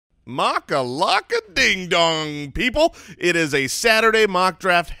Mock-a-locka ding-dong, people. It is a Saturday mock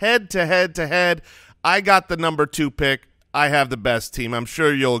draft head-to-head-to-head. I got the number 2 pick. I have the best team. I'm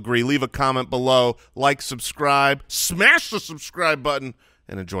sure you'll agree. Leave a comment below. Like, subscribe. Smash the subscribe button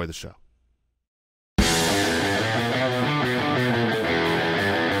and enjoy the show.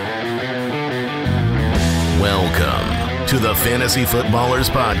 Welcome to the Fantasy Footballers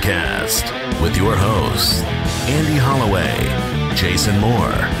Podcast with your hosts, Andy Holloway, Jason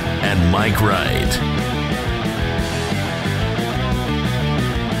Moore, and Mike Wright.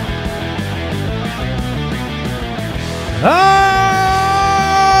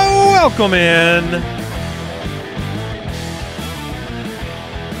 Welcome in.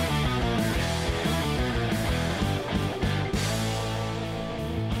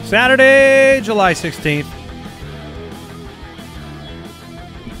 Saturday, July 16th.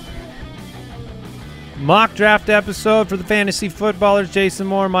 Mock draft episode for the Fantasy Footballers. Jason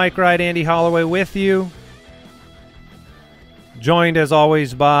Moore, Mike Wright, Andy Holloway with you. Joined, as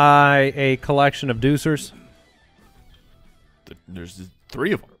always, by a collection of deucers. There's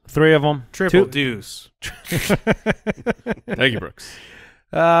 3 of them. 3 of them. Triple deuce. Thank you, Brooks.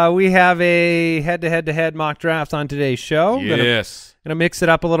 We have a head-to-head-to-head mock draft on today's show. Yes. Gonna mix it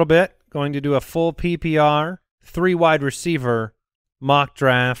up a little bit. Going to do a full PPR, 3 wide receiver mock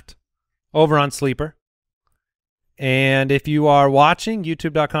draft over on Sleeper. And if you are watching,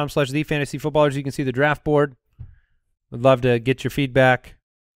 youtube.com/thefantasyfootballers, you can see the draft board. Would love to get your feedback.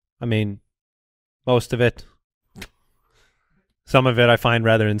 I mean, most of it. Some of it I find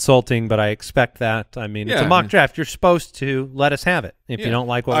rather insulting, but I expect that. I mean, it's a mock draft. You're supposed to let us have it if you don't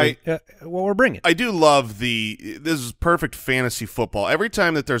like what we're bringing. I do love this is perfect fantasy football. Every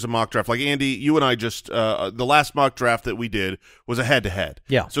time that there's a mock draft, like Andy, you and I just the last mock draft that we did was a head-to-head.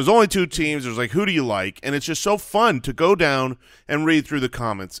 Yeah. So there's only 2 teams. There's like, who do you like? And it's just so fun to go down and read through the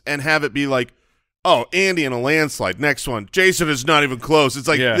comments and have it be like, oh, Andy in a landslide. Next one. Jason is not even close. It's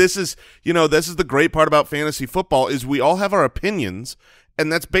like this is the great part about fantasy football is we all have our opinions,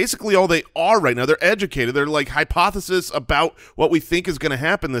 and that's basically all they are right now. They're educated. They're like hypothesis about what we think is going to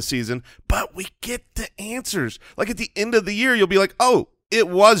happen this season, but we get the answers. Like at the end of the year, you'll be like, oh, it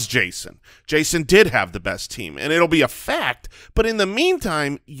was Jason. Jason did have the best team, and it'll be a fact. But in the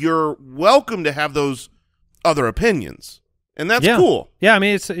meantime, you're welcome to have those other opinions. And that's cool. Yeah, I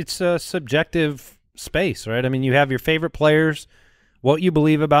mean, it's a subjective space, right? I mean, you have your favorite players, what you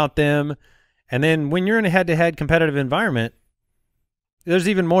believe about them, and then when you're in a head-to-head competitive environment, there's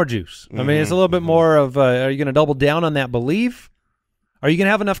even more juice. I mean, it's a little bit more of, are you going to double down on that belief? Are you going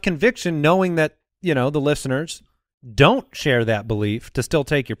to have enough conviction knowing that, the listeners don't share that belief to still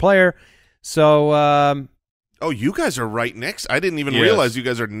take your player? So, oh, you guys are right next. I didn't even realize you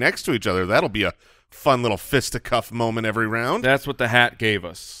guys are next to each other. That'll be a fun little fisticuff moment every round. That's what the hat gave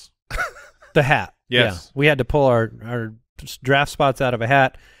us. The hat. Yes. Yeah. We had to pull our draft spots out of a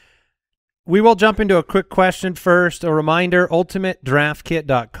hat. We will jump into a quick question first. A reminder,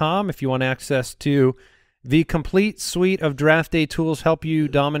 ultimatedraftkit.com. If you want access to the complete suite of draft day tools, help you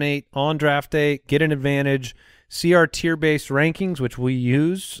dominate on draft day, get an advantage, see our tier-based rankings, which we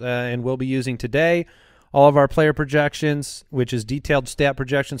use and will be using today, all of our player projections, which is detailed stat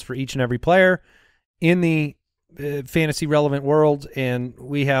projections for each and every player in the fantasy relevant world, and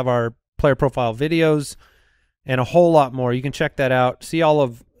we have our player profile videos and a whole lot more. You can check that out. See all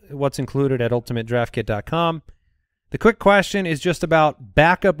of what's included at ultimatedraftkit.com. The quick question is just about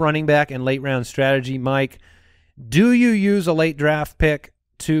backup running back and late round strategy. Mike, do you use a late draft pick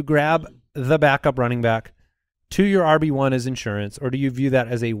to grab the backup running back to your RB1 as insurance, or do you view that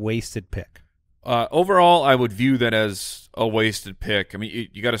as a wasted pick? Overall, I would view that as a wasted pick. I mean,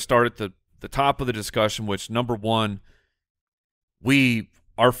 you got to start at the top of the discussion, which, number one, we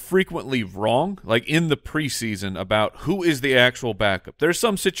are frequently wrong, like in the preseason, about who is the actual backup. There's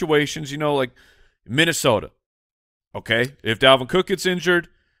some situations, like Minnesota. Okay, if Dalvin Cook gets injured,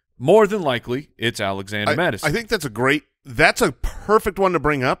 more than likely it's Alexander Madison. I think that's a perfect one to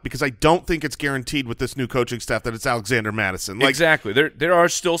bring up because I don't think it's guaranteed with this new coaching staff that it's Alexander Madison. Exactly. There are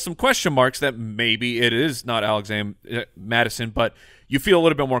still some question marks that maybe it is not Alexander Madison, but you feel a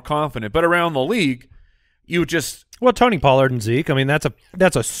little bit more confident. But around the league, you just Tony Pollard and Zeke. I mean, that's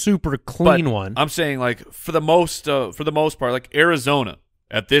a super clean one. I'm saying, like, for the most part, like Arizona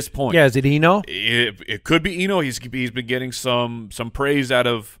at this point. Yeah, is it Eno? It could be Eno. He's been getting some praise out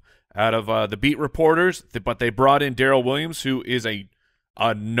of the beat reporters, but they brought in Darrell Williams, who is a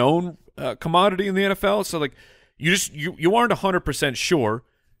known commodity in the NFL. So, like, you aren't 100% sure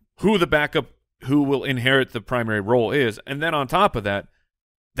who the backup who will inherit the primary role is, and then on top of that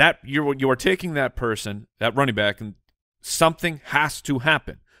you are taking that person, that running back, and something has to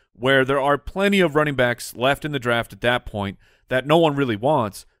happen. where there are plenty of running backs left in the draft at that point that no one really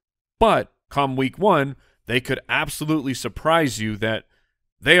wants, but come week 1, they could absolutely surprise you that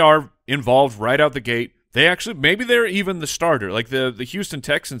they are involved right out the gate. Maybe they're even the starter, like the Houston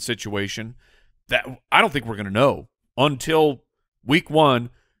Texans situation that I don't think we're going to know until week 1,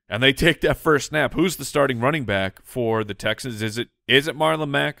 and they take that first snap. Who's the starting running back for the Texans? Is it Marlon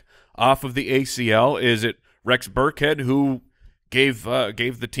Mack off of the ACL? Is it Rex Burkhead, who gave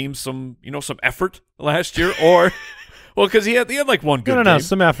the team some effort last year, or well, because he had like one good game.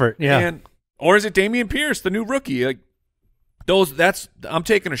 Some effort, yeah. Or is it Dameon Pierce, the new rookie? Like I'm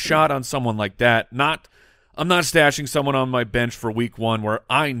taking a shot on someone like that. I'm not stashing someone on my bench for week 1 where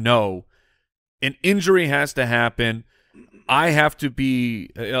I know an injury has to happen. I have to be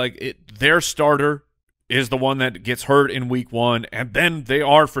their starter is the one that gets hurt in week 1, and then they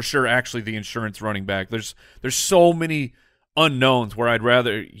are for sure actually the insurance running back. There's so many unknowns where I'd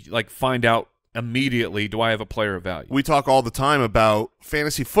rather find out immediately, do I have a player of value? We talk all the time about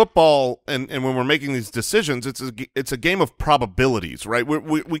fantasy football, and when we're making these decisions, it's a game of probabilities, right?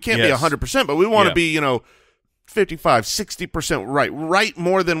 We can't be 100%, but we want to be 55, 60% right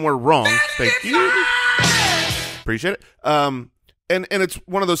more than we're wrong. Thank you. Appreciate it. And it's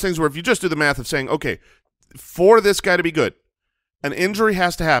one of those things where if you just do the math of saying, okay, for this guy to be good, an injury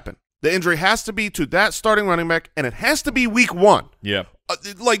has to happen. The injury has to be to that starting running back, and it has to be week 1. Yeah.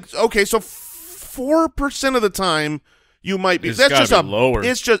 Okay, so 4% of the time you might be. It's that's just lower.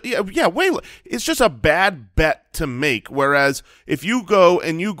 It's just way. It's just a bad bet to make. Whereas if you go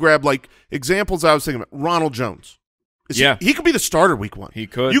and you grab examples, I was thinking about Ronald Jones. He could be the starter week 1. He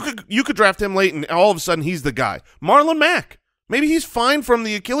could. You could draft him late, and all of a sudden he's the guy. Marlon Mack. Maybe he's fine from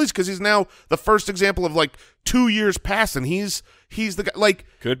the Achilles because he's now the first example of 2 years past, and he's the guy.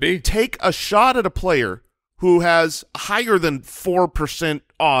 Could be. Take a shot at a player who has higher than 4%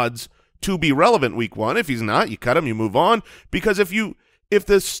 odds to be relevant week 1. If he's not, you cut him, you move on. Because if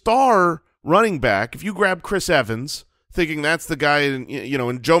the star running back, if you grab Chris Evans, thinking that's the guy,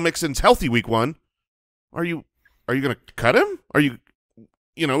 in Joe Mixon's healthy week 1, are you going to cut him? Are you?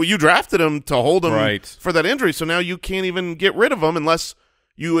 You drafted him to hold him for that injury, so now you can't even get rid of him unless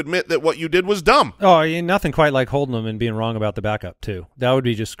you admit that what you did was dumb. Oh, nothing quite like holding him and being wrong about the backup, too. That would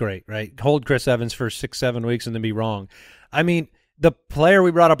be just great, right? Hold Chris Evans for 6-7 weeks and then be wrong. I mean, the player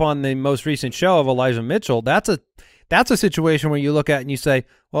we brought up on the most recent show of Elijah Mitchell, that's a situation where you look at and you say,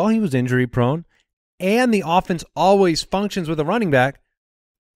 well, he was injury-prone, and the offense always functions with a running back.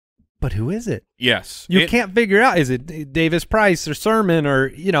 But who is it? Yes. You can't figure out, is it Davis Price or Sermon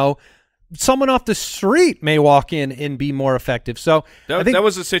or, someone off the street may walk in and be more effective. So that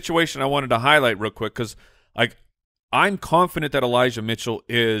was a situation I wanted to highlight real quick because I'm confident that Elijah Mitchell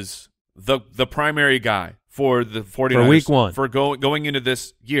is the primary guy for the 49ers for week 1 for going into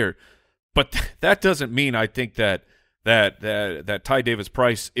this year. But that doesn't mean I think that Ty Davis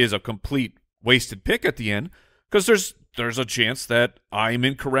Price is a complete wasted pick at the end because there's a chance that I'm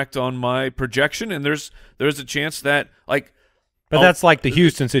incorrect on my projection, and there's a chance that But that's like the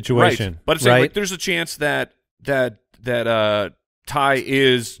Houston situation, right? But it's there's a chance that Ty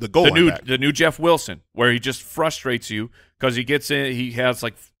is the new Jeff Wilson, where he just frustrates you because he gets in, he has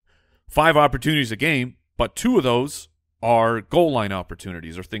 5 opportunities a game, but 2 of those are goal line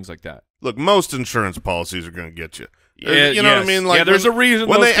opportunities or things like that. Look, most insurance policies are going to get you. Yeah, you know what I mean? There's a reason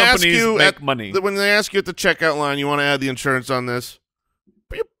when those they companies ask you make money. When they ask you at the checkout line, you want to add the insurance on this,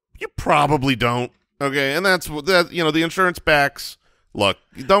 you probably don't. Okay, and that's the insurance backs. Look,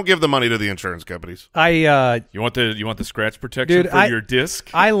 don't give the money to the insurance companies. You want the scratch protection for your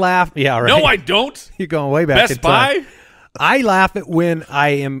disc? I laugh. Yeah, right. No, I don't. You're going way back. Best Buy. I laugh at when I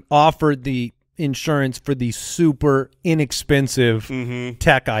am offered the insurance for the super inexpensive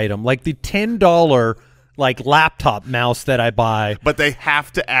tech item, like the $10 laptop mouse that I buy. But they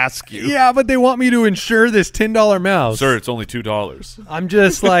have to ask you. Yeah, but they want me to insure this $10 mouse. Sir, it's only $2. I'm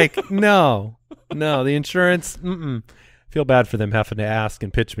just no, the insurance. Feel bad for them having to ask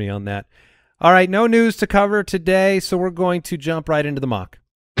and pitch me on that. All right, no news to cover today, so we're going to jump right into the mock.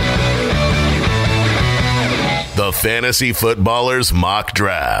 The Fantasy Footballers Mock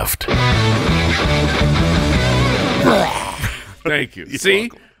Draft. Thank you. See,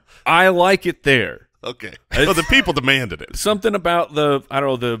 welcome. I like it there. Okay. Well, the people demanded it. Something about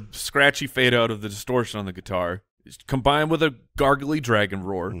the scratchy fade out of the distortion on the guitar combined with a gargly dragon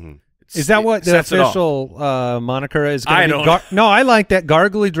roar. Mm-hmm. Is that what the official moniker is? I don't know. No, I like that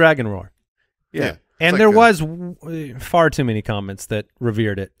gargly dragon roar. Yeah. And there was far too many comments that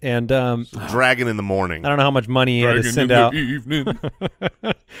revered it. And dragon in the morning. I don't know how much money he had to send out. Evening.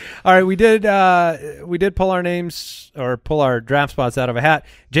 All right, we did pull our names or pull our draft spots out of a hat.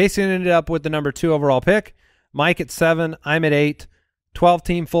 Jason ended up with the number 2 overall pick. Mike at 7. I'm at 8.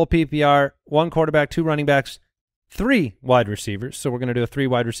 12-team full PPR. 1 quarterback, 2 running backs, 3 wide receivers. So we're going to do a 3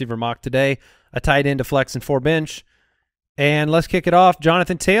 wide receiver mock today. A tight end, a flex, and 4 bench. And let's kick it off.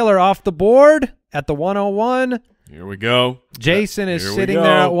 Jonathan Taylor off the board at the 101. Here we go. Jason is sitting there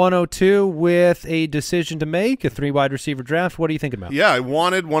at 102 with a decision to make, a 3 wide receiver draft. What are you thinking about? Yeah, I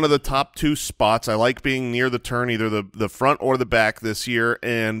wanted one of the top 2 spots. I like being near the turn, either the front or the back this year.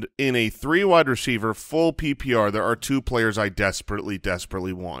 And in a 3 wide receiver full PPR, there are 2 players I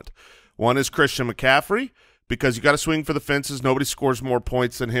desperately want. One is Christian McCaffrey, because you got to swing for the fences. Nobody scores more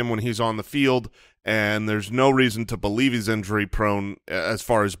points than him when he's on the field, and there's no reason to believe he's injury-prone as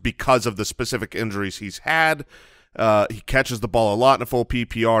far as because of the specific injuries he's had. He catches the ball a lot in a full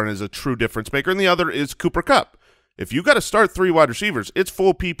PPR and is a true difference maker. And the other is Cooper Kupp. If you got to start 3 wide receivers, it's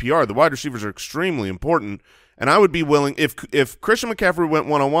full PPR. The wide receivers are extremely important, and I would be willing, if Christian McCaffrey went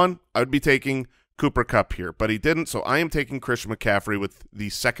 101, I would be taking Cooper Kupp here, but he didn't, so I am taking Christian McCaffrey with the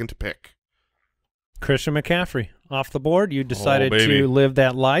 2nd pick. Christian McCaffrey off the board. You decided to live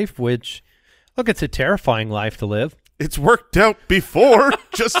that life, which, look, it's a terrifying life to live. It's worked out before,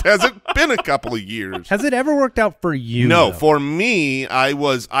 just hasn't been a couple of years. Has it ever worked out for you? No, though? For me,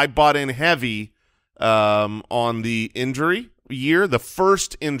 I bought in heavy on the injury year, the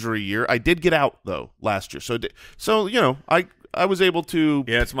first injury year. I did get out though last year, so you know, I was able to.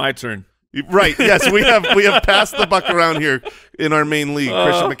 Yeah, it's my turn. Right? Yes, we have passed the buck around here in our main league.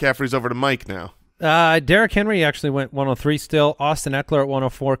 Christian McCaffrey's over to Mike now. Derrick Henry actually went 103 still. Austin Eckler at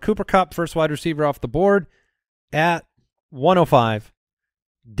 104. Cooper Kupp, first wide receiver off the board at 105.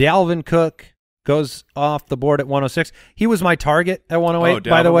 Dalvin Cook goes off the board at 106. He was my target at 108.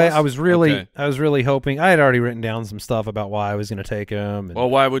 By the way, I was really hoping. I had already written down some stuff about why I was going to take him. And, well,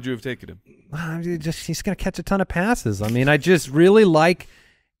 why would you have taken him? He's going to catch a ton of passes. I mean, I just really like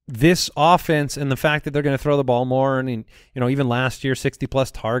this offense and the fact that they're going to throw the ball more. And, you know, even last year,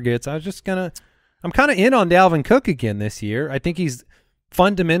 60-plus targets. I'm kind of in on Dalvin Cook again this year. I think he's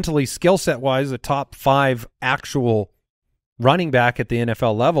fundamentally, skill set wise, a top 5 actual running back at the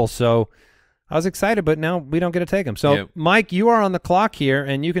NFL level. So I was excited, but now we don't get to take him. So, Mike, you are on the clock here,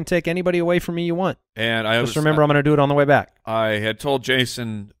 and you can take anybody away from me you want. And just remember, I'm going to do it on the way back. I had told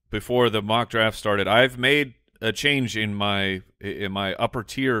Jason before the mock draft started, I've made a change in my upper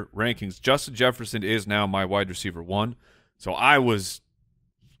tier rankings. Justin Jefferson is now my wide receiver 1. So I was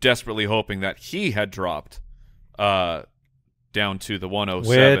desperately hoping that he had dropped down to the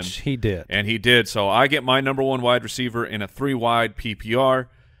 107. Which he did. And he did. So I get my number 1 wide receiver in a 3-wide PPR.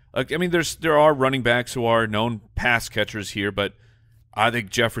 I mean, there are running backs who are known pass catchers here, but I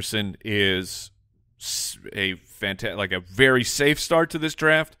think Jefferson is a very safe start to this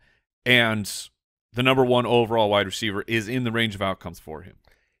draft, and the number 1 overall wide receiver is in the range of outcomes for him.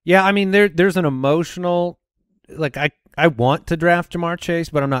 Yeah, I mean, there's an emotional, like I want to draft Jamar Chase,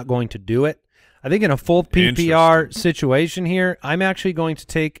 but I'm not going to do it. I think in a full PPR situation here, I'm actually going to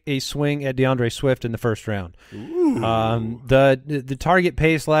take a swing at DeAndre Swift in the first round. The target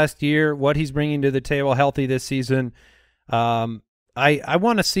pace last year, what he's bringing to the table, healthy this season. I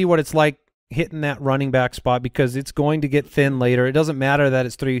want to see what it's like hitting that running back spot because it's going to get thin later. It doesn't matter that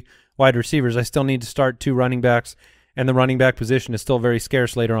it's 3 wide receivers. I still need to start 2 running backs, and the running back position is still very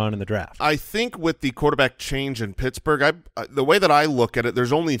scarce later on in the draft. I think with the quarterback change in Pittsburgh, the way that I look at it,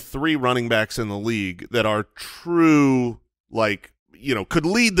 there's only 3 running backs in the league that are true, like, you know, could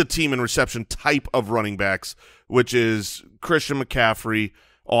lead the team in reception type of running backs, which is Christian McCaffrey,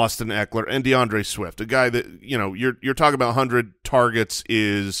 Austin Eckler, and DeAndre Swift. A guy that, you know, you're talking about 100 targets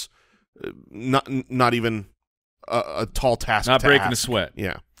is not even a tall task. Not breaking a sweat.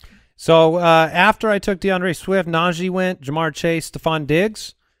 Yeah. So after I took DeAndre Swift, Najee went, Jamar Chase, Stephon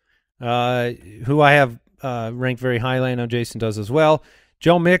Diggs, who I have ranked very highly. I know Jason does as well.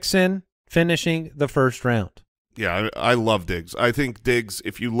 Joe Mixon finishing the first round. Yeah, I love Diggs. I think Diggs,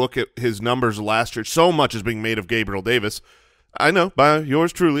 if you look at his numbers last year, so much is being made of Gabriel Davis. I know, by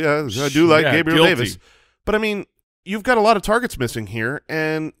yours truly, I do like Gabriel Davis. But, I mean, you've got a lot of targets missing here,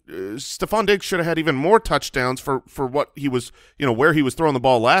 and Stephon Diggs should have had even more touchdowns for what he was, you know, where he was throwing the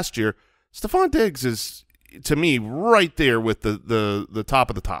ball last year. Stephon Diggs is, to me, right there with the top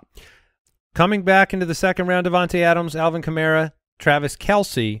of the top. Coming back into the second round, Devontae Adams, Alvin Kamara, Travis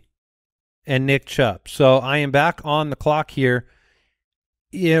Kelce, and Nick Chubb. So I am back on the clock here.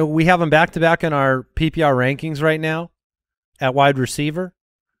 You know, we have them back-to-back in our PPR rankings right now at wide receiver.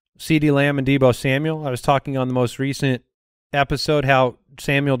 CeeDee Lamb and Deebo Samuel. I was talking on the most recent episode how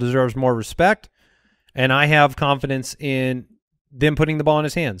Samuel deserves more respect, and I have confidence in them putting the ball in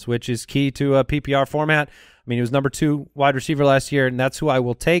his hands, which is key to a PPR format. I mean, he was number 2 wide receiver last year, and that's who I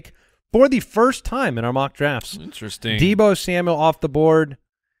will take for the first time in our mock drafts. Interesting. Deebo Samuel off the board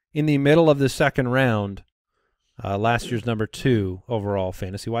in the middle of the second round. Last year's number 2 overall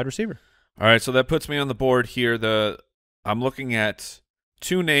fantasy wide receiver. All right, so that puts me on the board here. I'm looking at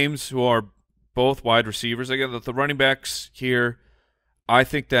 2 names who are both wide receivers. Again, the running backs here, I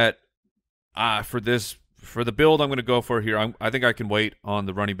think that for the build I'm going to go for here, I think I can wait on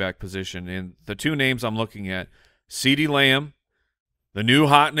the running back position. And the 2 names I'm looking at, CeeDee Lamb, the new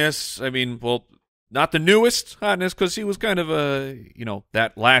hotness. I mean, well, not the newest hotness because he was kind of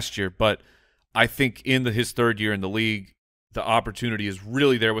that last year, but I think in his 3rd year in the league, the opportunity is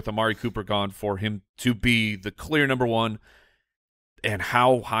really there with Amari Cooper gone for him to be the clear number 1. And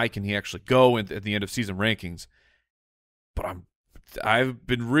how high can he actually go at the end of season rankings? But I'm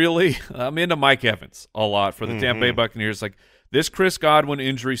into Mike Evans a lot for the Tampa Bay Buccaneers. Like this Chris Godwin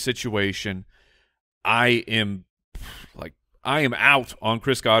injury situation, I am out on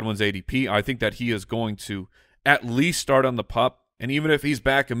Chris Godwin's ADP. I think that he is going to at least start on the PUP. And even if he's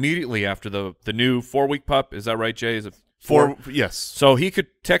back immediately after the new 4-week PUP, is that right, Jay? Is it 4? Yes. So he could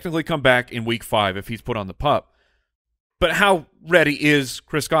technically come back in week 5 if he's put on the PUP. But how ready is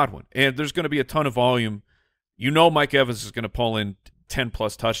Chris Godwin? And there's going to be a ton of volume. Mike Evans is going to pull in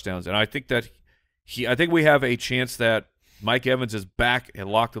 10-plus touchdowns. And I think that I think we have a chance that Mike Evans is back and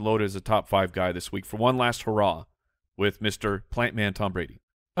locked and loaded as a top 5 guy this week for one last hurrah with Mr. Plant Man Tom Brady.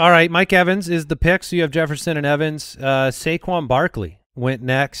 All right, Mike Evans is the pick. So you have Jefferson and Evans. Saquon Barkley went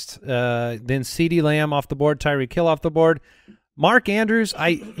next. Then CeeDee Lamb off the board. Tyreek Hill off the board. Mark Andrews,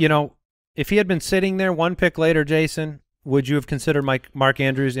 if he had been sitting there 1 pick later, Jason, would you have considered Mark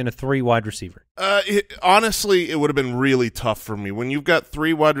Andrews in a 3 wide receiver? Honestly, it would have been really tough for me. When you've got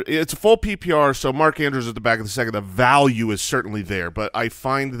 3 wide, it's a full PPR, so Mark Andrews at the back of the second. The value is certainly there, but I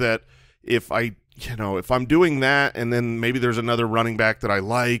find that if I'm doing that and then maybe there's another running back that I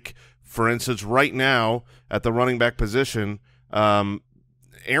like, for instance, right now at the running back position,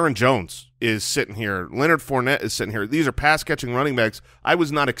 Aaron Jones is sitting here. Leonard Fournette is sitting here. These are pass-catching running backs. I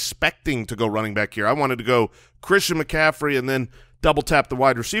was not expecting to go running back here. I wanted to go Christian McCaffrey and then double-tap the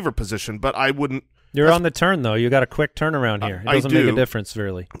wide receiver position, but I wouldn't. You're on the turn, though. You got a quick turnaround here. It doesn't make a difference,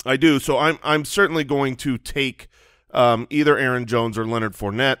 really. I do. So I'm certainly going to take either Aaron Jones or Leonard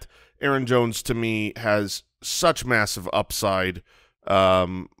Fournette. Aaron Jones, to me, has such massive upside.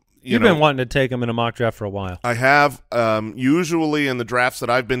 You've been wanting to take him in a mock draft for a while. I have. Usually in the drafts that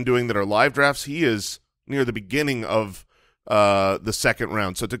I've been doing that are live drafts, he is near the beginning of the second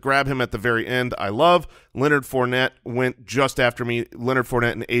round. So to grab him at the very end, I love. Leonard Fournette went just after me. Leonard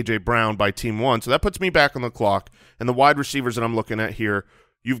Fournette and A.J. Brown by team 1. So that puts me back on the clock. And the wide receivers that I'm looking at here,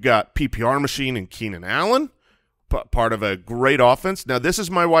 you've got PPR Machine and Keenan Allen, part of a great offense. Now, this is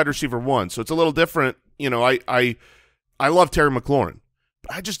my wide receiver 1, so it's a little different. I love Terry McLaurin.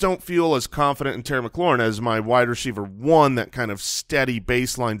 But I just don't feel as confident in Terry McLaurin as my wide receiver 1, that kind of steady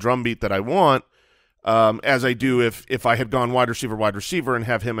baseline drumbeat that I want, as I do if I had gone wide receiver, and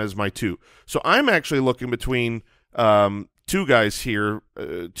have him as my 2. So I'm actually looking between 2 guys here,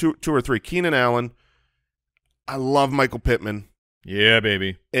 2 or 3. Keenan Allen, I love Michael Pittman. Yeah,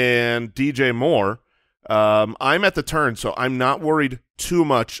 baby. And DJ Moore. I'm at the turn, so I'm not worried too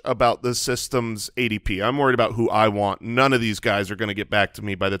much about the system's ADP. I'm worried about who I want. None of these guys are going to get back to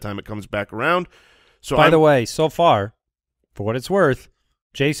me by the time it comes back around. So by the way, so far, for what it's worth,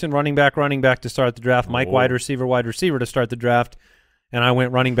 Jason running back to start the draft, Mike wide receiver to start the draft, and I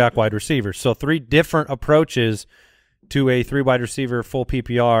went running back wide receiver. So 3 different approaches to a 3 wide receiver full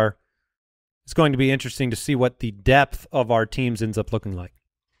PPR. It's going to be interesting to see what the depth of our teams ends up looking like.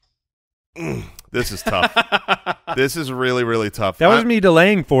 This is tough. This is really, really tough. That was me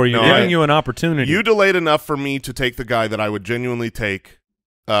delaying for you, giving you an opportunity. You delayed enough for me to take the guy that I would genuinely take.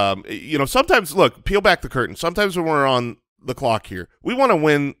 Sometimes, look, peel back the curtain. Sometimes when we're on the clock here, we want to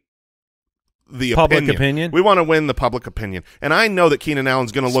win the public opinion. We want to win the public opinion. And I know that Keenan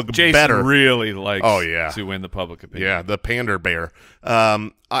Allen's going to look Jason better. Really likes to win the public opinion. Yeah, the pander bear.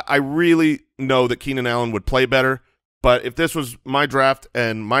 I really know that Keenan Allen would play better. But if this was my draft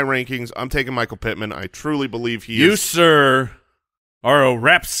and my rankings, I'm taking Michael Pittman. I truly believe he is. You, sir, are a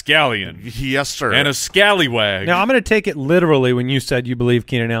rapscallion. Yes, sir. And a scallywag. Now, I'm going to take it literally when you said you believe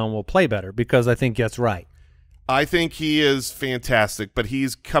Keenan Allen will play better, because I think that's right. I think he is fantastic, but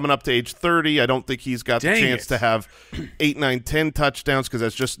he's coming up to age 30. I don't think he's got the chance to have 8, 9, 10 touchdowns because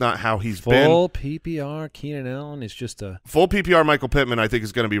that's just not how he's been. Full PPR, Keenan Allen is just a... Full PPR, Michael Pittman, I think,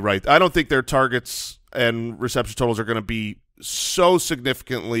 is going to be right. I don't think their targets and reception totals are going to be so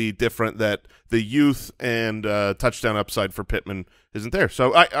significantly different that the youth and touchdown upside for Pittman isn't there.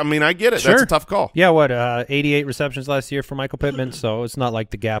 So, I mean, I get it. Sure. That's a tough call. Yeah, 88 receptions last year for Michael Pittman, so it's not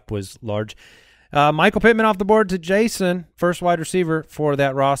like the gap was large. Michael Pittman off the board to Jason, first wide receiver for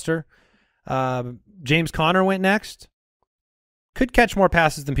that roster. James Conner went next. Could catch more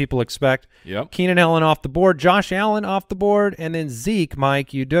passes than people expect. Yep. Keenan Allen off the board. Josh Allen off the board. And then Zeke,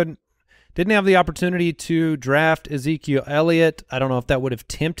 Mike, you didn't have the opportunity to draft Ezekiel Elliott. I don't know if that would have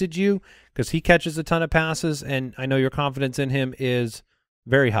tempted you because he catches a ton of passes, and I know your confidence in him is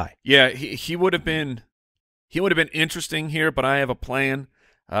very high. Yeah, he would have been interesting here, but I have a plan.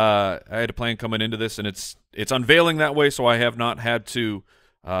 I had a plan coming into this, and it's unveiling that way, so I have not had to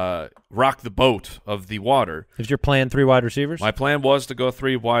rock the boat of the water. Is your plan 3 wide receivers? My plan was to go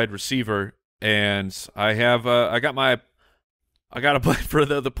 3 wide receiver, and I have I got to play for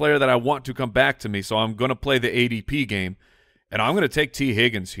the player that I want to come back to me, so I'm going to play the ADP game, and I'm going to take T.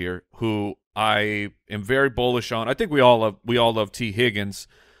 Higgins here, who I am very bullish on. I think we all love T. Higgins.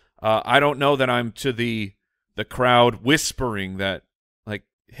 I don't know that I'm to the crowd whispering that like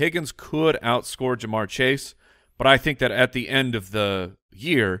Higgins could outscore Jamar Chase, but I think that at the end of the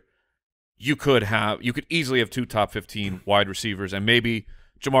year, you could easily have 2 top 15 wide receivers, and maybe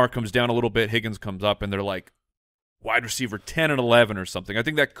Jamar comes down a little bit, Higgins comes up, and they're like wide receiver 10 and 11 or something. I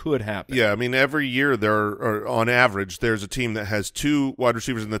think that could happen. Yeah, I mean, every year on average, there's a team that has 2 wide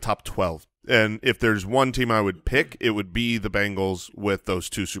receivers in the top 12. And if there's one team I would pick, it would be the Bengals with those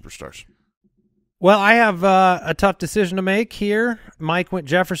 2 superstars. Well, I have a tough decision to make here. Mike went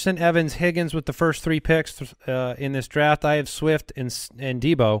Jefferson, Evans, Higgins with the first 3 picks in this draft. I have Swift and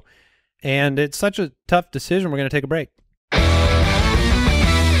Debo, and it's such a tough decision. We're going to take a break.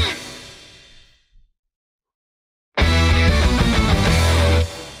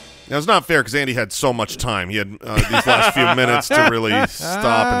 Now, it's not fair because Andy had so much time. He had these last few minutes to really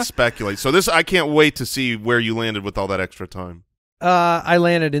stop and speculate. So I can't wait to see where you landed with all that extra time. I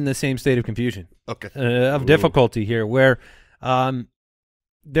landed in the same state of confusion, of difficulty here, where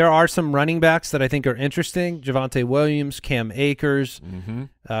there are some running backs that I think are interesting, Javonte Williams, Cam Akers,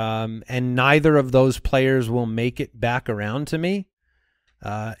 and neither of those players will make it back around to me.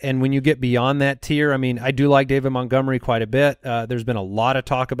 And when you get beyond that tier, I mean, I do like David Montgomery quite a bit. There's been a lot of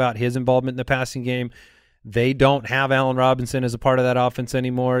talk about his involvement in the passing game. They don't have Allen Robinson as a part of that offense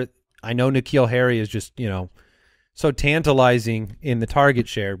anymore. I know N'Keal Harry is just, so tantalizing in the target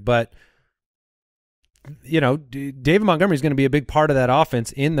share, but David Montgomery is going to be a big part of that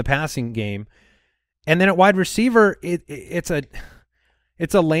offense in the passing game. And then at wide receiver, it's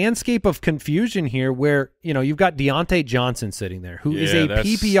a landscape of confusion here where, you've got Deontay Johnson sitting there, who is a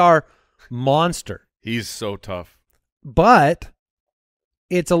PPR monster. He's so tough. But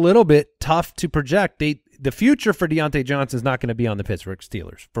it's a little bit tough to project. The future for Deontay Johnson is not going to be on the Pittsburgh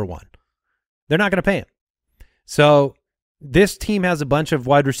Steelers, for one. They're not going to pay him. So this team has a bunch of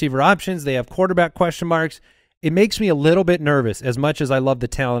wide receiver options. They have quarterback question marks. It makes me a little bit nervous as much as I love the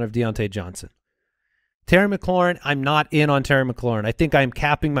talent of Deontay Johnson. Terry McLaurin, I'm not in on Terry McLaurin. I think I'm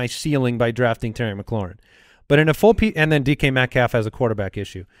capping my ceiling by drafting Terry McLaurin. But in a full and then DK Metcalf has a quarterback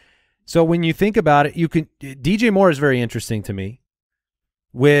issue. So when you think about it, DJ Moore is very interesting to me,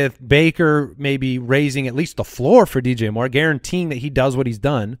 with Baker maybe raising at least the floor for DJ Moore, guaranteeing that he does what he's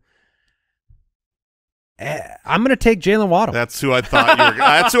done. I'm going to take Jalen Waddle. That's who I thought you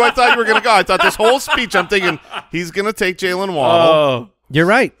were going to go. I thought this whole speech, I'm thinking he's going to take Jalen Waddle. Oh. You're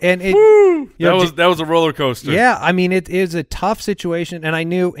right. And that was a roller coaster. Yeah, I mean, it is a tough situation, and I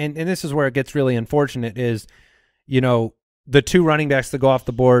knew, and this is where it gets really unfortunate, is, the 2 running backs that go off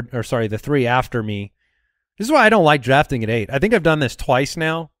the board, or sorry, the 3 after me. This is why I don't like drafting at 8. I think I've done this twice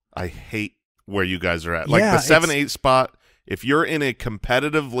now. I hate where you guys are at. Like the 7-8 spot, if you're in a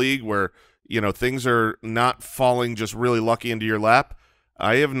competitive league where, things are not falling just really lucky into your lap,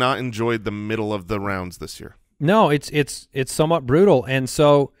 I have not enjoyed the middle of the rounds this year. No, it's somewhat brutal. And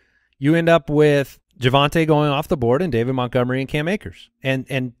so you end up with Javonte going off the board and David Montgomery and Cam Akers.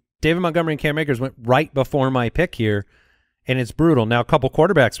 And David Montgomery and Cam Akers went right before my pick here, and it's brutal. Now, a couple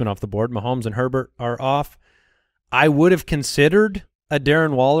quarterbacks went off the board. Mahomes and Herbert are off. I would have considered a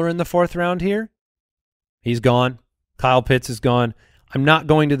Darren Waller in the 4th round here. He's gone. Kyle Pitts is gone. I'm not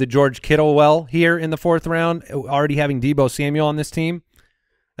going to the George Kittle well here in the 4th round, already having Deebo Samuel on this team.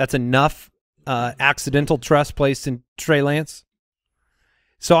 That's enough accidental trust placed in Trey Lance.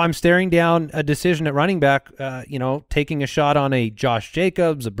 So I'm staring down a decision at running back, taking a shot on a Josh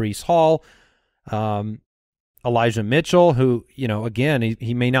Jacobs, a Breece Hall, Elijah Mitchell, who, again,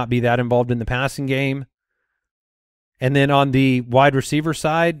 he may not be that involved in the passing game. And then on the wide receiver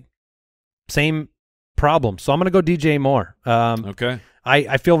side, same problem. So I'm going to go DJ Moore. Okay.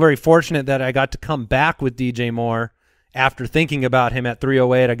 I feel very fortunate that I got to come back with DJ Moore after thinking about him at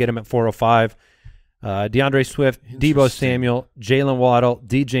 308. I get him at 405. DeAndre Swift, Deebo Samuel, Jalen Waddle,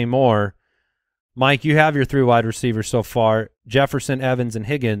 DJ Moore. Mike, you have your 3 wide receivers so far, Jefferson, Evans, and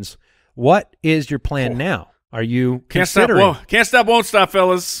Higgins. What is your plan now? Are you considering? Can't stop, won't stop,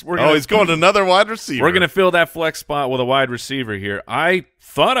 fellas. He's going to another wide receiver. We're going to fill that flex spot with a wide receiver here. I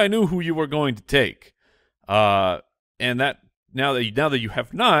thought I knew who you were going to take. And that now that you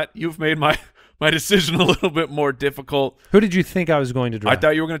have not, you've made my decision a little bit more difficult. Who did you think I was going to draft? I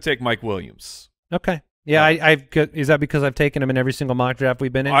thought you were going to take Mike Williams. Okay. Yeah, is that because I've taken him in every single mock draft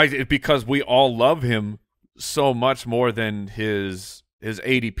we've been in? Because we all love him so much more than his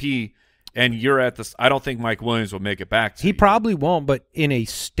ADP, and you're at this. I don't think Mike Williams will make it back to He probably won't, but in a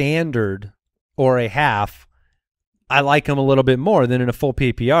standard or a half, I like him a little bit more than in a full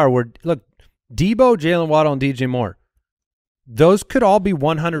PPR where, look, Deebo, Jalen Waddle, and DJ Moore, those could all be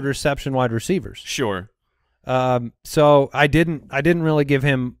 100 reception wide receivers. Sure. So I didn't really give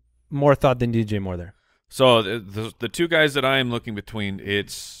him more thought than DJ Moore there. So the 2 guys that I am looking between,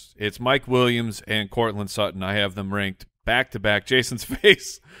 it's Mike Williams and Cortland Sutton. I have them ranked back to back. Jason's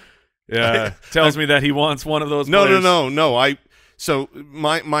face tells me that he wants one of those. No. So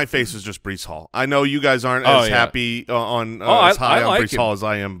my face is just Breece Hall. I know you guys aren't as happy on as high on Breece Hall as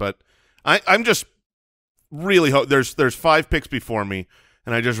I am, but I'm just really there's 5 picks before me,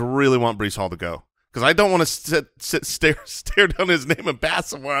 and I just really want Breece Hall to go because I don't want to stare down his name and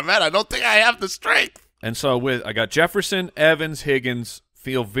pass him where I'm at. I don't think I have the strength. And so I got Jefferson, Evans, Higgins.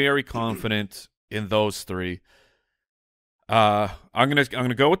 Feel very confident in those 3. I'm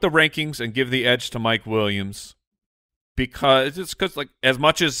gonna go with the rankings and give the edge to Mike Williams because like as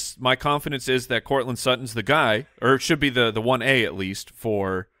much as my confidence is that Cortland Sutton's the guy, or it should be the 1A at least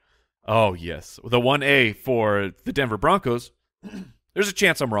for the 1A for the Denver Broncos. There's a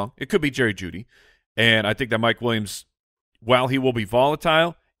chance I'm wrong. It could be Jerry Jeudy, and I think that Mike Williams, while he will be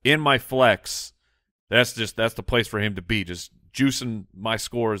volatile in my flex, that's the place for him to be. Just juicing my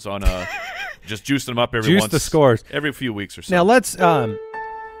scores on just juicing them up every few weeks or so. Now let's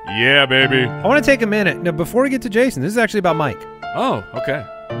yeah, baby. I want to take a minute. Now before we get to Jason, this is actually about Mike. Oh, okay.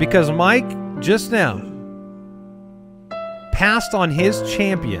 Because Mike just now passed on his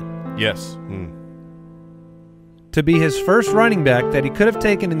champion. Yes. To be his first running back that he could have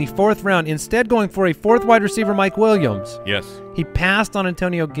taken in the 4th round, instead going for a 4th wide receiver, Mike Williams. Yes. He passed on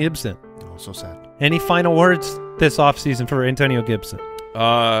Antonio Gibson. Oh, so sad. Any final words this offseason for Antonio Gibson?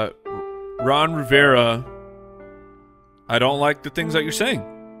 Ron Rivera, I don't like the things that you're saying.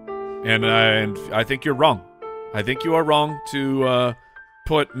 And I think you're wrong. I think you are wrong to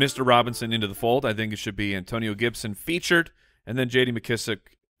put Mr. Robinson into the fold. I think it should be Antonio Gibson featured, and then J.D. McKissick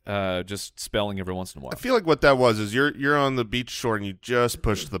just spelling every once in a while. I feel like what that was is you're on the beach shore and you just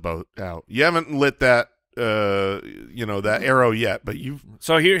pushed the boat out. You haven't lit that that arrow yet, but you've.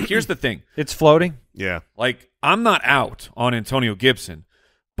 So here's the thing. It's floating. Yeah. Like I'm not out on Antonio Gibson,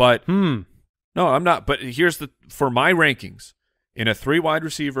 but no, I'm not. But for my rankings in a 3 wide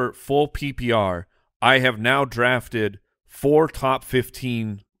receiver full PPR, I have now drafted 4 top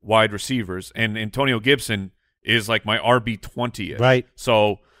 15 wide receivers, and Antonio Gibson is like my RB20th. Right.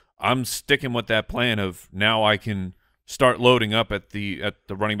 So I'm sticking with that plan of now I can start loading up at the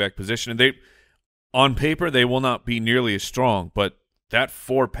running back position. And on paper, they will not be nearly as strong, but that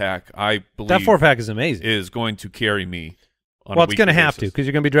 4-pack, I believe, that 4-pack is amazing. Is going to carry me. It's going to have to because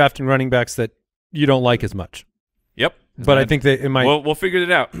you're going to be drafting running backs that you don't like as much. Yep. But I think that it might. We'll figure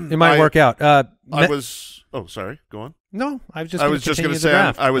it out. It might work out. Oh, sorry. Go on. No, I was just going to say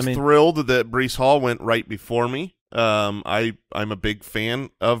I was thrilled that Breece Hall went right before me. I'm a big fan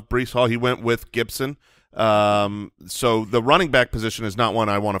of Breece Hall. He went with Gibson. So the running back position is not one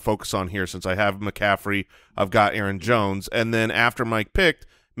I want to focus on here since I have McCaffrey. I've got Aaron Jones. And then after Mike picked,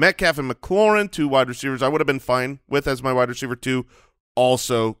 Metcalf and McLaurin, 2 wide receivers I would have been fine with as my wide receiver 2,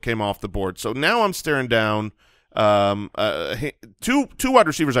 also came off the board. So now I'm staring down two wide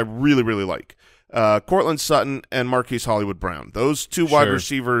receivers I really, really like. Cortland Sutton and Marquise Hollywood-Brown. Those 2 wide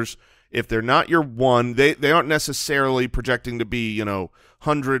receivers, if they're not your one, they aren't necessarily projecting to be,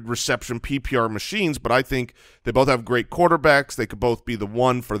 100 reception PPR machines, but I think they both have great quarterbacks. They could both be the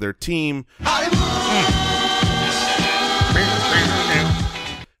one for their team.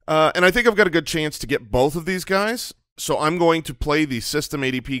 And I think I've got a good chance to get both of these guys. So I'm going to play the system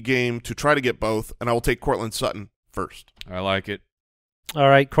ADP game to try to get both, and I will take Cortland Sutton first. I like it. All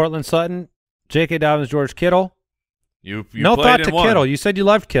right, Cortland Sutton, J.K. Dobbins, George Kittle. You no played thought in to one. Kittle. You said you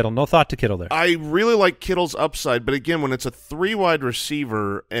loved Kittle. No thought to Kittle there. I really like Kittle's upside, but again, when it's a 3-wide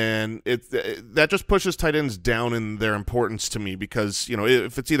receiver, and that just pushes tight ends down in their importance to me because, you know,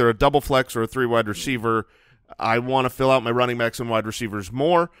 if it's either a double flex or a 3-wide receiver, I want to fill out my running backs and wide receivers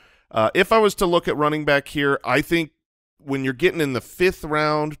more. If I was to look at running back here, I think when you're getting in the 5th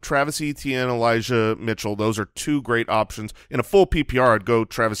round, Travis Etienne, Elijah Mitchell, those are 2 great options. In a full PPR, I'd go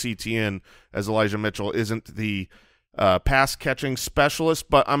Travis Etienne as Elijah Mitchell isn't the pass-catching specialist,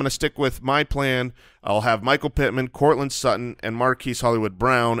 but I'm going to stick with my plan. I'll have Michael Pittman, Cortland Sutton, and Marquise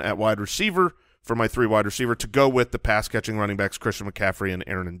Hollywood-Brown at wide receiver for my 3-wide receiver to go with the pass-catching running backs Christian McCaffrey and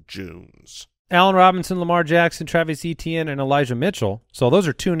Aaron Jones. Allen Robinson, Lamar Jackson, Travis Etienne, and Elijah Mitchell. So those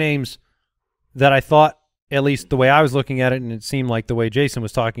are 2 names that I thought, at least the way I was looking at it, and it seemed like the way Jason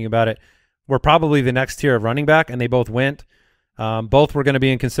was talking about it, were probably the next tier of running back, and they both went. Both were going to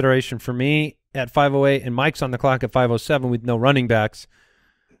be in consideration for me at 508, and Mike's on the clock at 507 with no running backs.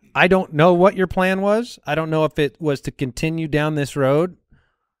 I don't know what your plan was. I don't know if it was to continue down this road,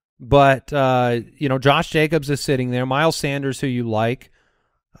 but you know, Josh Jacobs is sitting there. Miles Sanders, who you like.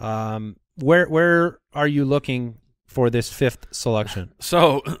 Where are you looking for this 5th selection?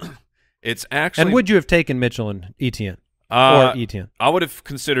 So it's actually. And would you have taken Mitchell and Etienne or Etienne? I would have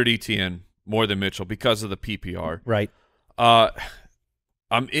considered Etienne more than Mitchell because of the PPR. Right.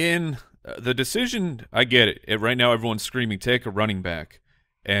 I'm in the decision. I get it. Right now, everyone's screaming, take a running back,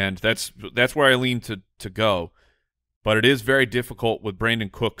 and that's where I lean to go. But it is very difficult with Brandon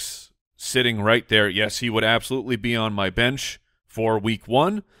Cooks sitting right there. Yes, he would absolutely be on my bench for week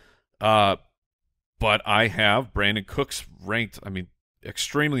 1, but I have Brandon Cooks ranked, I mean,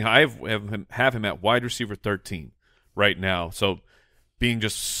 extremely high. I have him at wide receiver 13 right now. So being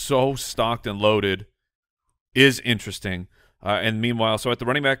just so stocked and loaded is interesting. And meanwhile, so at the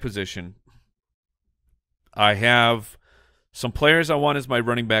running back position, I have some players I want as my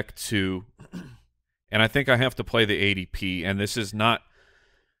running back 2, and I think I have to play the ADP. And this is not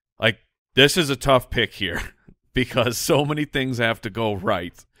like this is a tough pick here because so many things have to go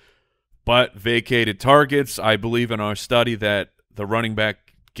right. But vacated targets, I believe in our study that the running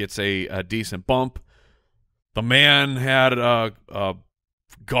back gets a decent bump. The man had a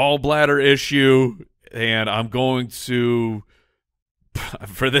gallbladder issue, and I'm going to,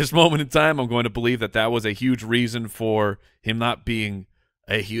 for this moment in time, I'm going to believe that was a huge reason for him not being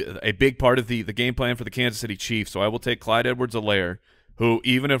a big part of the game plan for the Kansas City Chiefs. So I will take Clyde Edwards-Helaire, who,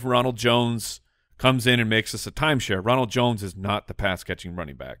 even if Ronald Jones comes in and makes us a timeshare, Ronald Jones is not the pass-catching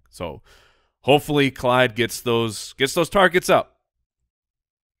running back. So hopefully Clyde gets those targets up.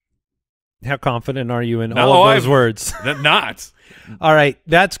 How confident are you in all of those words? Not. All right,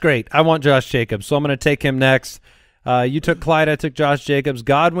 that's great. I want Josh Jacobs, so I'm going to take him next. You took Clyde, I took Josh Jacobs.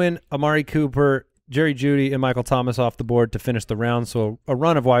 Godwin, Amari Cooper, Jerry Jeudy, and Michael Thomas off the board to finish the round, so a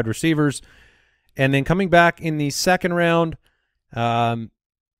run of wide receivers. And then coming back in the 2nd round,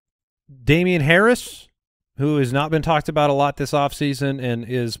 Damian Harris, who has not been talked about a lot this offseason and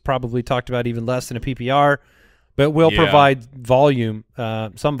is probably talked about even less in a PPR, but will provide volume,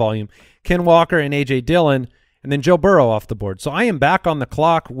 some volume. Ken Walker and A.J. Dillon, and then Joe Burrow off the board. So I am back on the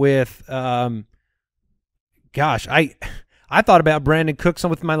clock with, gosh, I thought about Brandon Cooks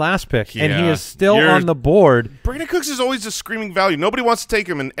with my last pick, and he is still on the board. Brandon Cooks is always a screaming value. Nobody wants to take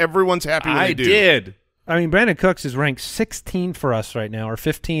him, and everyone's happy when they do. I did. I mean, Brandon Cooks is ranked 16 for us right now, or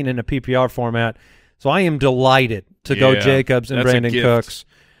 15 in a PPR format. So I am delighted to go Jacobs and Brandon Cooks.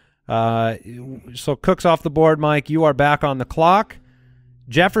 So Cooks off the board, Mike. You are back on the clock.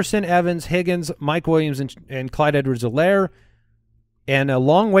 Jefferson, Evans, Higgins, Mike Williams, and Clyde Edwards-Helaire, and a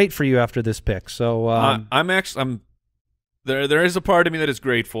long wait for you after this pick. So there is a part of me that is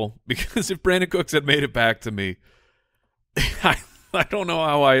grateful because if Brandon Cooks had made it back to me, I don't know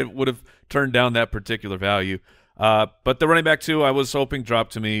how I would have turned down that particular value. But the running back 2 I was hoping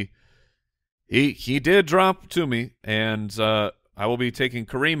dropped to me. He did drop to me, and I will be taking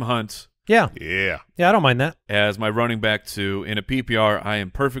Kareem Hunt. Yeah, I don't mind that. As my running back 2 in a PPR, I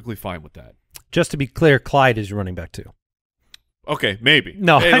am perfectly fine with that. Just to be clear, Clyde is your running back 2. Okay, maybe.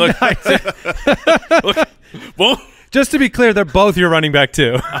 No, hey, look, just to be clear, they're both your running back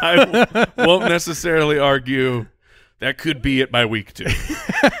 2. I won't necessarily argue that could be it by week 2.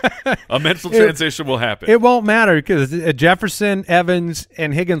 A mental transition will happen. It won't matter because Jefferson, Evans,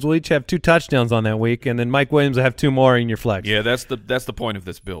 and Higgins will each have 2 touchdowns on that week, and then Mike Williams will have 2 more in your flex. Yeah, that's the point of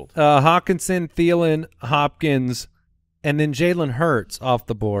this build. Hawkinson, Thielen, Hopkins, and then Jalen Hurts off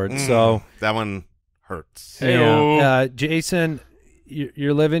the board. So that one Hurts. Yeah. Jason,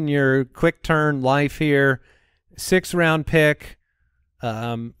 you're living your quick turn life here. 6th round pick.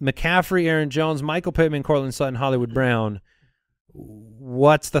 McCaffrey, Aaron Jones, Michael Pittman, Cortland Sutton, Hollywood Brown.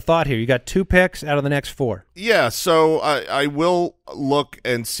 What's the thought here? You got 2 picks out of the next 4. Yeah, so I will look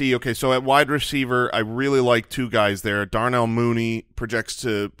and see. Okay, so at wide receiver, I really like 2 guys there. Darnell Mooney projects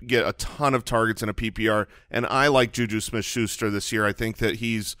to get a ton of targets in a PPR, and I like Juju Smith-Schuster this year. I think that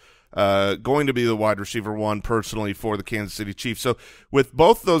he's going to be the wide receiver 1 personally for the Kansas City Chiefs. So with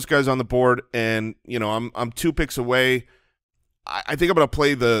both those guys on the board, and I'm 2 picks away, I think I'm going to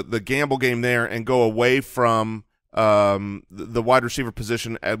play the gamble game there and go away from the wide receiver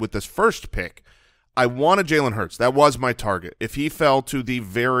position with this first pick. I wanted Jalen Hurts. That was my target. If he fell to the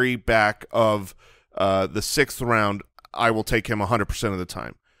very back of the 6th round, I will take him 100% of the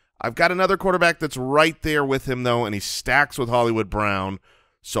time. I've got another quarterback that's right there with him, though, and he stacks with Hollywood Brown.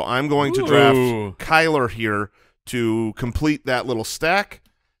 So I'm going to draft Kyler here to complete that little stack.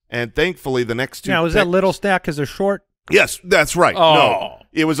 And thankfully, the next 2 Now, is that little stack because they're short? Yes, that's right. Oh. No,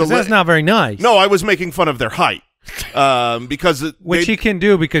 it was that's not very nice. No, I was making fun of their height. Because which he can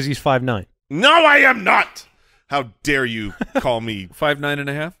do because he's 5'9". No, I am not. How dare you call me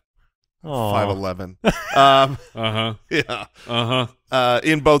 5'9.5"? 5'11". Yeah.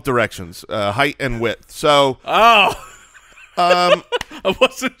 In both directions, height and width. So, I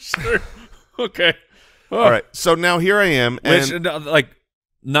wasn't sure. Okay. All right. So now here I am, and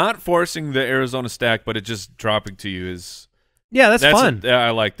not forcing the Arizona stack, but it just dropping to you is. Yeah, that's fun.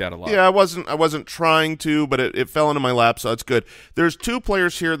 I like that a lot. Yeah, I wasn't trying to, but it fell into my lap, so that's good. There's 2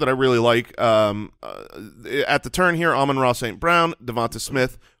 players here that I really like. At the turn here, Amon-Ra St. Brown, Devonta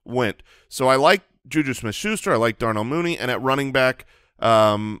Smith went. So I like Juju Smith-Schuster. I like Darnell Mooney. And at running back,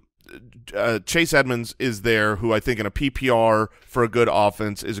 Chase Edmonds is there, who I think in a PPR for a good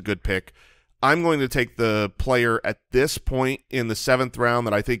offense is a good pick. I'm going to take the player at this point in the 7th round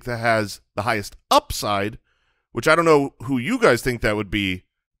that I think that has the highest upside, which I don't know who you guys think that would be,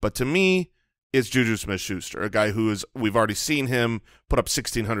 but to me, it's Juju Smith-Schuster, a guy who we've already seen him put up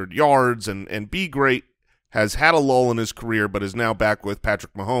 1,600 yards and be great, has had a lull in his career, but is now back with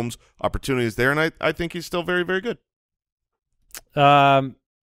Patrick Mahomes. Opportunities there, and I think he's still very, very good.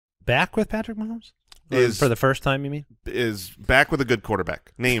 Back with Patrick Mahomes? For the first time, you mean? Is back with a good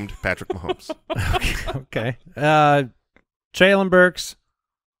quarterback named Patrick Mahomes. Okay. Traylon Burks,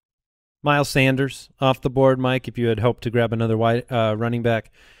 Miles Sanders off the board, Mike, if you had hoped to grab another wide running back.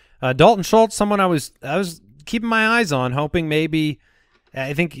 Dalton Schultz, someone I was keeping my eyes on, hoping maybe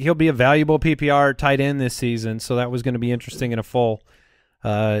I think he'll be a valuable PPR tight end this season, so that was going to be interesting in a full.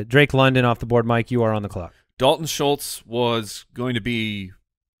 Drake London off the board, Mike, you are on the clock. Dalton Schultz was going to be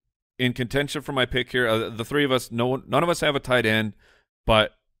in contention for my pick here. The 3 of us, none of us have a tight end,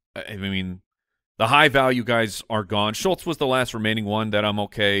 but I mean, the high value guys are gone. Schultz was the last remaining one that I'm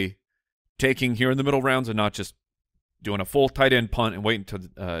okay taking here in the middle rounds and not just doing a full tight end punt and waiting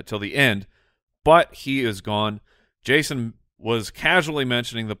till the end. But he is gone. Jason was casually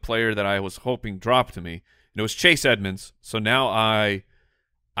mentioning the player that I was hoping dropped to me, and it was Chase Edmonds. So now I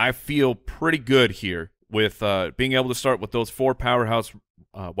feel pretty good here with being able to start with those 4 powerhouse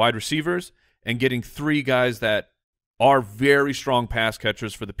wide receivers and getting 3 guys that are very strong pass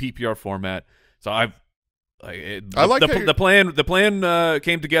catchers for the PPR format. So the plan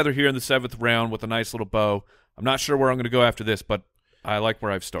came together here in the 7th round with a nice little bow. I'm not sure where I'm going to go after this, but I like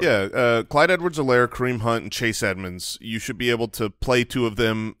where I've started. Yeah, Clyde Edwards-Helaire, Kareem Hunt, and Chase Edmonds. You should be able to play 2 of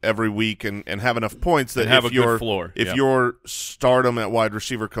them every week and have enough points that have a good floor. If your stardom at wide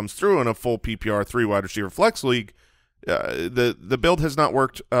receiver comes through in a full PPR 3 wide receiver flex league, the build has not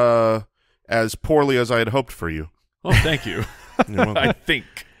worked as poorly as I had hoped for you. Oh, thank you. I think.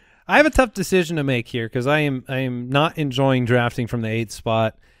 I have a tough decision to make here because I am not enjoying drafting from the 8th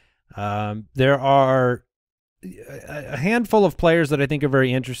spot. There are a handful of players that I think are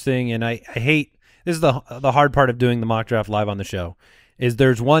very interesting, and I hate – this is the hard part of doing the mock draft live on the show is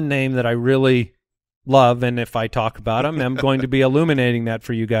there's one name that I really love, and if I talk about him, I'm going to be illuminating that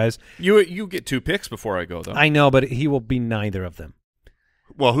for you guys. You get 2 picks before I go, though. I know, but he will be neither of them.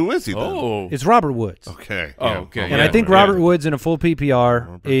 Well, who is he then? Oh. It's Robert Woods. Okay. Oh, okay. And I think Robert Woods in a full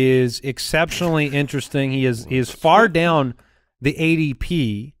PPR is exceptionally interesting. He is far down the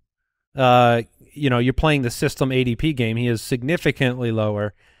ADP. You're playing the system ADP game. He is significantly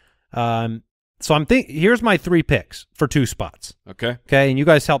lower. So here's my 3 picks for 2 spots. Okay. Okay, and you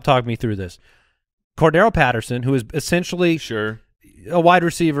guys help talk me through this. Cordero Patterson, who is essentially a wide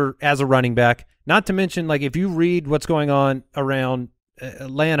receiver as a running back. Not to mention, like, if you read what's going on around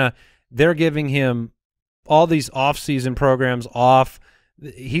Atlanta, they're giving him all these off-season programs off.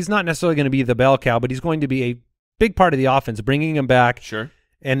 he's not necessarily going to be the bell cow, but he's going to be a big part of the offense, bringing him back. Sure.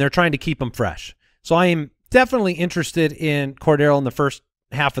 And they're trying to keep him fresh. So I am definitely interested in Cordero in the first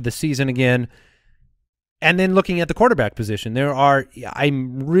half of the season again. And then looking at the quarterback position,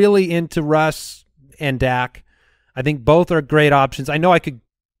 I'm really into Russ and Dak. I think both are great options. I know I could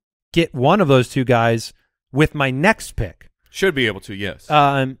get one of those two guys with my next pick. Should be able to, yes.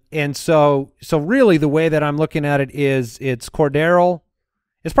 And so really the way that I'm looking at it is it's Cordero.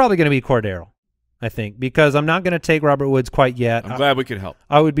 It's probably going to be Cordero, I think, because I'm not going to take Robert Woods quite yet. I'm glad we could help.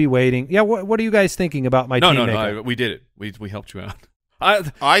 I would be waiting. Yeah, what are you guys thinking about my team? No, we did it. We helped you out.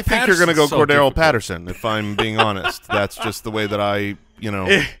 I think you're going to go so Cordero difficult. Patterson, if I'm being honest. That's just the way that I.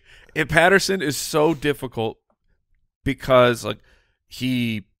 Patterson is so difficult because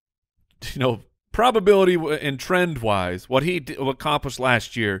he, probability and trend-wise, what he accomplished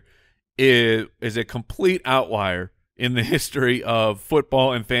last year is a complete outlier in the history of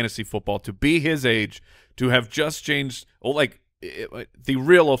football and fantasy football. To be his age, to have just changed, the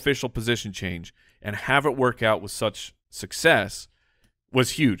real official position change, and have it work out with such success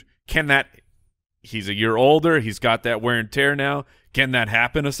was huge. He's a year older. He's got that wear and tear now. Can that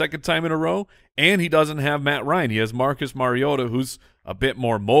happen a second time in a row? And he doesn't have Matt Ryan. He has Marcus Mariota, who's a bit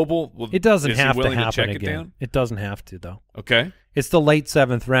more mobile. It doesn't have to happen happen again. It doesn't have to, though. Okay. It's the late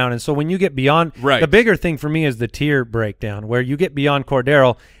 7th round. And so when you get beyond, the bigger thing for me is the tier breakdown, where you get beyond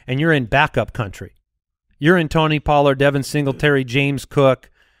Cordero and you're in backup country. You're in Tony Pollard, Devin Singletary, James Cook.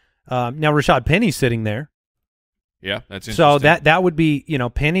 Now Rashad Penny's sitting there. Yeah, that's interesting. So that would be,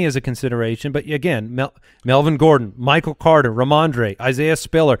 Penny as a consideration. But again, Melvin Gordon, Michael Carter, Ramondre, Isaiah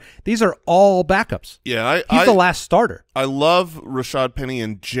Spiller. These are all backups. Yeah, he's the last starter. I love Rashad Penny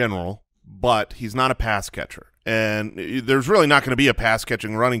in general, but he's not a pass catcher. And there's really not going to be a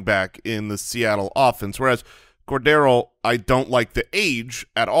pass-catching running back in the Seattle offense, whereas Cordero, I don't like the age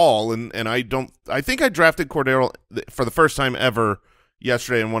at all, and I think I drafted Cordero for the first time ever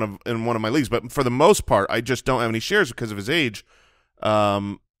yesterday in one of my leagues, but for the most part, I just don't have any shares because of his age.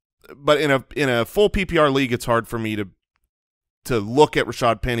 But in a full PPR league, it's hard for me to look at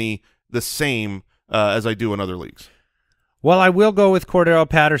Rashad Penny the same as I do in other leagues. Well, I will go with Cordero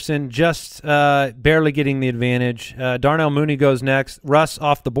Patterson, just barely getting the advantage. Darnell Mooney goes next. Russ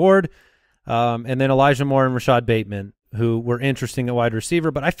off the board, and then Elijah Moore and Rashad Bateman, who were interesting at wide receiver.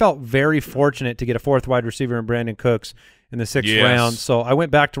 But I felt very fortunate to get a fourth wide receiver in Brandon Cooks in the 6th round. So I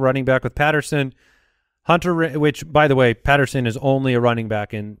went back to running back with Patterson. Hunter, which, by the way, Patterson is only a running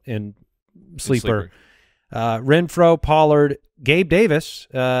back in Sleeper. Renfro, Pollard, Gabe Davis,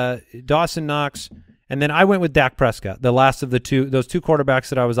 Dawson Knox, and then I went with Dak Prescott, the last of those two quarterbacks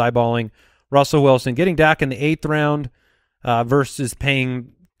that I was eyeballing. Russell Wilson, getting Dak in the 8th round versus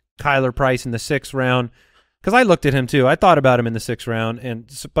paying Kyler Price in the 6th round. Because I looked at him too. I thought about him in the 6th round,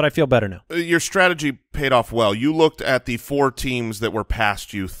 but I feel better now. Your strategy paid off well. You looked at the 4 teams that were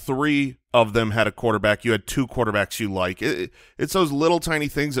past you. 3 of them had a quarterback. You had 2 quarterbacks you like. It's those little tiny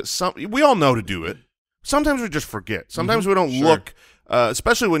things that we all know to do it. Sometimes we just forget. Sometimes we don't look,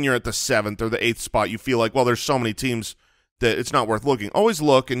 especially when you're at the 7th or the 8th spot. You feel like, well, there's so many teams that it's not worth looking. Always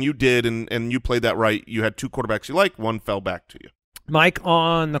look, and you did, and you played that right. You had 2 quarterbacks you like. 1 fell back to you. Mike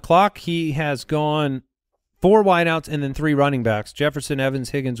on the clock. He has gone 4 wideouts and then 3 running backs: Jefferson, Evans,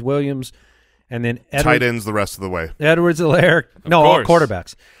 Higgins, Williams, and then tight ends the rest of the way. Edwards-Helaire. No, all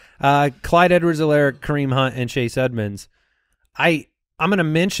quarterbacks. Clyde Edwards-Helaire, Kareem Hunt, and Chase Edmonds. I'm going to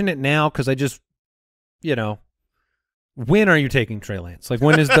mention it now because I just, when are you taking Trey Lance? Like,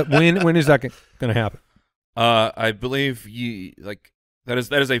 when is that going to happen? I believe that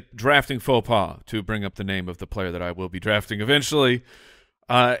is a drafting faux pas to bring up the name of the player that I will be drafting eventually.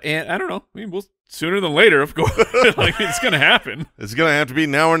 And I don't know. I mean, sooner than later, of course. It's going to happen. It's going to have to be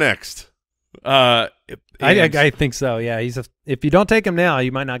now or next. I think so. Yeah, if you don't take him now,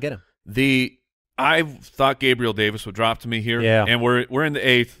 you might not get him. I thought Gabriel Davis would drop to me here. Yeah, and we're in the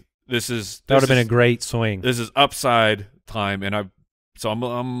 8th. That would have been a great swing. This is upside time, and I'm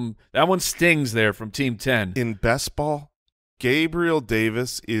that one stings there from Team 10 in best ball. Gabriel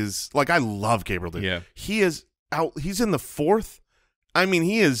Davis is I love Gabriel Davis. Yeah, he is out. He's in the 4th. I mean,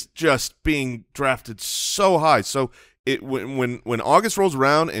 he is just being drafted so high. So when August rolls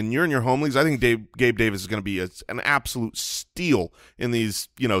around and you're in your home leagues, I think Gabe Davis is going to be an absolute steal in these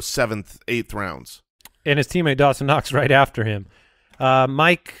 7th, 8th rounds. And his teammate Dawson Knox right after him.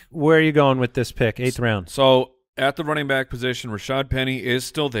 Mike, where are you going with this pick? 8th round. So at the running back position, Rashad Penny is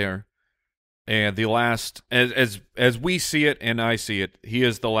still there, and the last, as we see it and I see it, he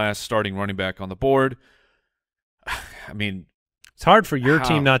is the last starting running back on the board. I mean, it's hard for your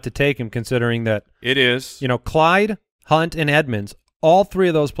team not to take him, considering that it is. Clyde, Hunt, and Edmonds all three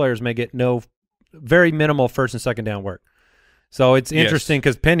of those players may get very minimal first and second down work. So it's interesting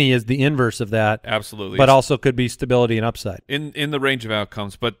because Penny is the inverse of that. Absolutely. But also could be stability and upside. In the range of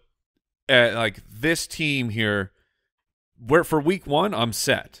outcomes. But like this team here, where for week 1, I'm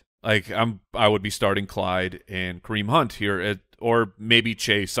set. Like I would be starting Clyde and Kareem Hunt here, or maybe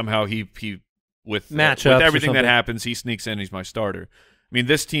Chase. Somehow he with everything that happens, he sneaks in. He's my starter. I mean,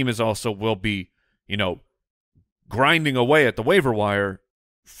 this team will be, grinding away at the waiver wire,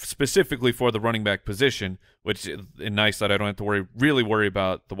 specifically for the running back position, which is nice that I don't have to really worry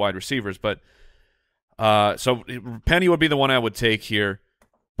about the wide receivers. But so Penny would be the one I would take here,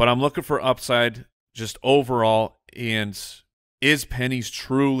 but I'm looking for upside just overall. And is Penny's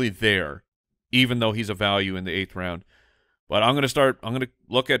truly there, even though he's a value in the 8th round? But I'm going to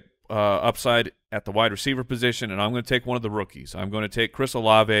look at upside at the wide receiver position, and I'm going to take one of the rookies. I'm going to take Chris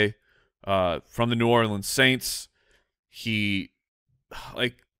Olave from the New Orleans Saints. We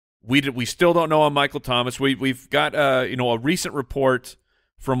still don't know on Michael Thomas. We've got a recent report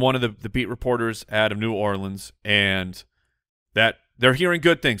from one of the beat reporters out of New Orleans, and that they're hearing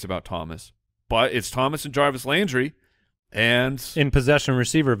good things about Thomas. But it's Thomas and Jarvis Landry, and in possession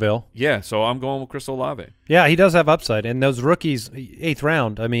receiverville. Yeah, so I'm going with Chris Olave. Yeah, he does have upside, and those rookies, 8th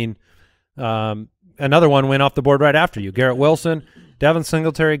round. I mean, another one went off the board right after you. Garrett Wilson, Devin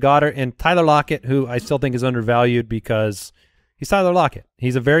Singletary, Goddard, and Tyler Lockett, who I still think is undervalued because he's Tyler Lockett.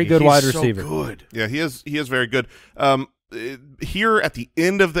 He's a very good wide receiver. So good. Yeah, he is very good. Here at the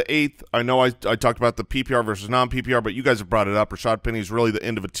end of the 8th, I know I talked about the PPR versus non-PPR, but you guys have brought it up. Rashad Penny is really the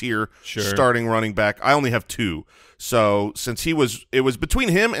end of a tier starting running back. I only have 2. So since it was between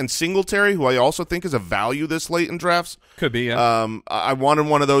him and Singletary, who I also think is a value this late in drafts. Could be, yeah. I wanted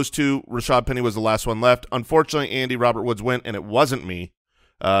one of those 2. Rashad Penny was the last one left. Unfortunately, Andy, Robert Woods went, and it wasn't me.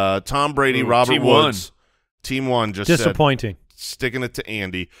 Tom Brady, Robert Woods. Team 1 just disappointing. Sticking it to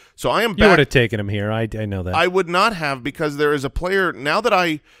Andy. So I am back. You would have taken him here. I know that. I would not have, because there is a player now that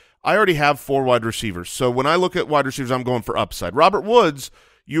I already have 4 wide receivers. So when I look at wide receivers, I'm going for upside. Robert Woods,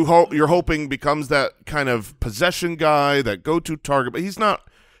 you're hoping becomes that kind of possession guy, that go-to target, but he's not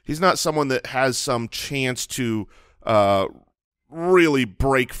someone that has some chance to really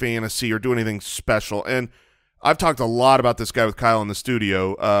break fantasy or do anything special. And I've talked a lot about this guy with Kyle in the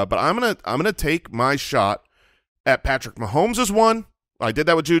studio, but I'm gonna take my shot at Patrick Mahomes as 1. I did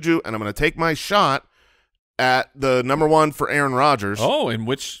that with Juju, and I'm going to take my shot at the number 1 for Aaron Rodgers. Oh, and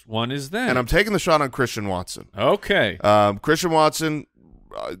which one is that? And I'm taking the shot on Christian Watson. Okay. Christian Watson,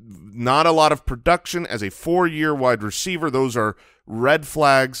 not a lot of production as a 4-year wide receiver. Those are red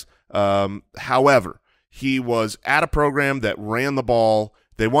flags. However, he was at a program that ran the ball.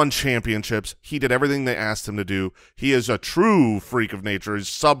 They won championships. He did everything they asked him to do. He is a true freak of nature. He's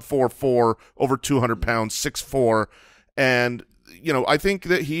sub 4'4", over 200 pounds, 6'4", and I think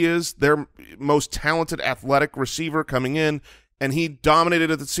that he is their most talented athletic receiver coming in, and he dominated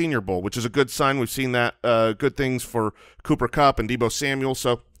at the Senior Bowl, which is a good sign. We've seen that good things for Cooper Kupp and Deebo Samuel.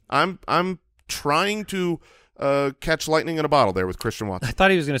 So I'm trying to catch lightning in a bottle there with Christian Watson. I thought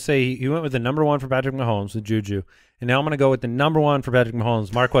he was going to say he went with the number 1 for Patrick Mahomes with Juju. And now I'm going to go with the number 1 for Patrick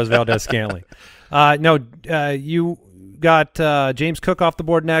Mahomes, Marquez Valdez-Scantling. You got James Cook off the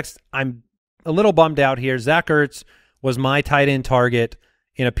board next. I'm a little bummed out here. Zach Ertz was my tight end target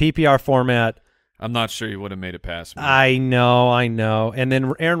in a PPR format. I'm not sure you would have made it past me. I know. And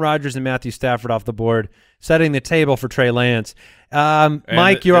then Aaron Rodgers and Matthew Stafford off the board, setting the table for Trey Lance.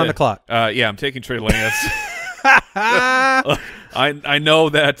 Mike, you're on the clock. Yeah, I'm taking Trey Lance. I know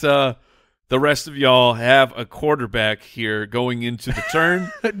that the rest of y'all have a quarterback here going into the turn.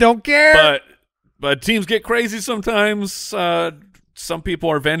 Don't care. But teams get crazy sometimes. Some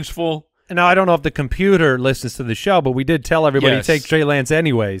people are vengeful. Now, I don't know if the computer listens to the show, but we did tell everybody to take Trey Lance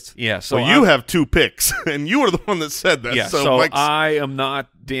anyways. Yeah. So you have 2 picks, and you were the one that said that. Yeah. So I am not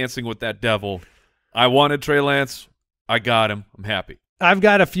dancing with that devil. I wanted Trey Lance. I got him. I'm happy. I've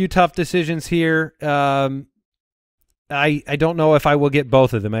got a few tough decisions here. I don't know if I will get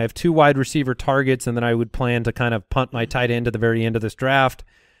both of them. I have 2 wide receiver targets, and then I would plan to kind of punt my tight end to the very end of this draft.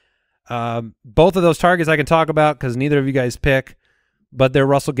 Both of those targets I can talk about because neither of you guys pick, but they're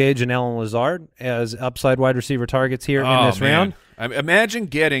Russell Gage and Allen Lazard as upside wide receiver targets here in this round. Imagine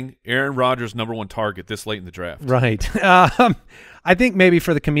getting Aaron Rodgers' number 1 target this late in the draft. Right. I think maybe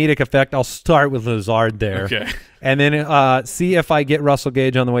for the comedic effect, I'll start with Lazard there. Okay. And then see if I get Russell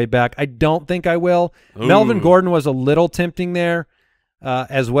Gage on the way back. I don't think I will. Ooh. Melvin Gordon was a little tempting there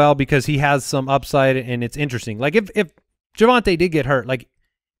as well because he has some upside, and it's interesting. Like if Javonte did get hurt, like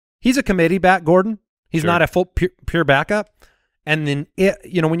he's a committee back, Gordon. He's not a full pure backup. And then,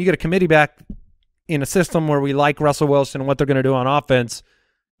 when you get a committee back in a system where we like Russell Wilson and what they're going to do on offense,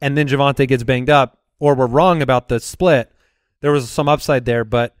 and then Javonte gets banged up, or we're wrong about the split, there was some upside there,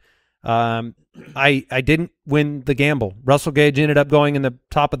 but I didn't win the gamble. Russell Gage ended up going in the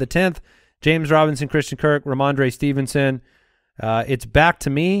top of the 10th. James Robinson, Christian Kirk, Ramondre Stevenson. It's back to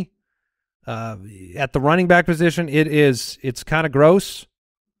me. At the running back position, it's kind of gross.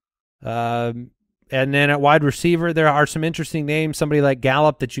 And then at wide receiver, there are some interesting names. Somebody like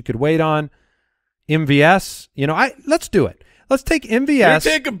Gallup that you could wait on. MVS, let's do it. Let's take MVS. You're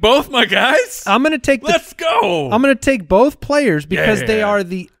taking both my guys? I'm going to take Let's go. I'm going to take both players because they are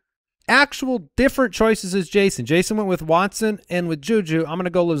the actual different choices as Jason. Jason went with Watson and with Juju. I'm going to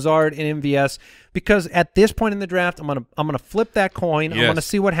go Lazard and MVS because at this point in the draft, I'm going to flip that coin. Yes. I'm going to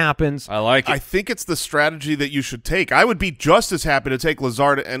see what happens. I like it. I think it's the strategy that you should take. I would be just as happy to take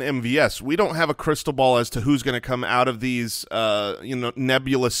Lazard and MVS. We don't have a crystal ball as to who's going to come out of these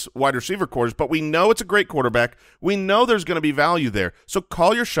nebulous wide receiver cores, but we know it's a great quarterback. We know there's going to be value there. So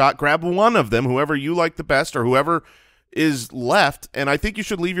call your shot, grab one of them, whoever you like the best or whoever is left, and I think you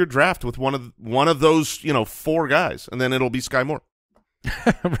should leave your draft with one of those, 4 guys, and then it'll be Sky Moore.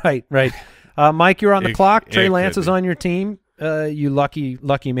 Right. Mike, you're on the clock. Trey Lance is on your team. You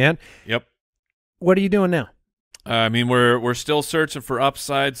lucky man. Yep. What are you doing now? I mean, we're still searching for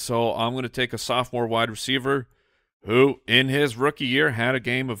upside, so I'm going to take a sophomore wide receiver who, in his rookie year, had a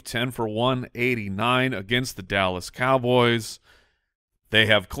game of 10 for 189 against the Dallas Cowboys. They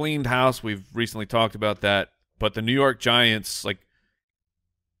have cleaned house. We've recently talked about that. But the New York Giants,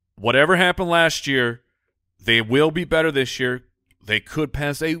 whatever happened last year, they will be better this year. They could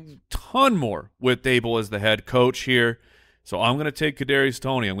pass a ton more with Dable as the head coach here. So I'm going to take Kadarius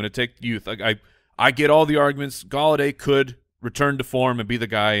Toney. I'm going to take youth. I get all the arguments. Golladay could return to form and be the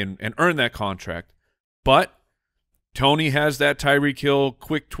guy and earn that contract. But Toney has that Tyreek Hill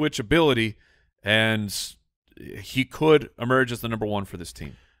quick twitch ability, and he could emerge as the number 1 for this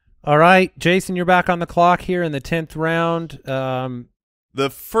team. All right, Jason, you're back on the clock here in the 10th round. The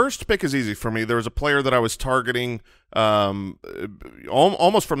first pick is easy for me. There was a player that I was targeting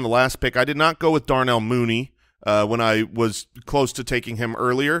almost from the last pick. I did not go with Darnell Mooney when I was close to taking him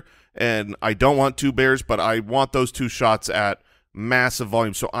earlier, and I don't want 2 Bears, but I want those 2 shots at massive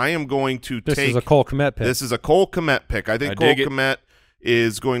volume. So I am going to take – This is a Cole Kmet pick. This is a Cole Kmet pick. I think Cole Kmet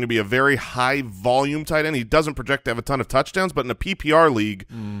is going to be a very high volume tight end. He doesn't project to have a ton of touchdowns, but in a PPR league,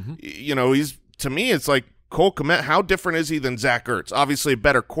 he's, to me, it's like Cole Kmet. How different is he than Zach Ertz? Obviously a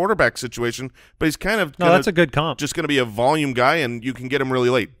better quarterback situation, but he's kind of that's a good comp. Just going to be a volume guy, and you can get him really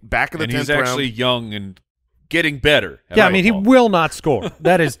late. Back in the 10th round. And he's actually young and getting better. Yeah, I mean, he will not score.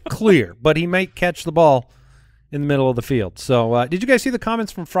 That is clear, but he might catch the ball in the middle of the field. So did you guys see the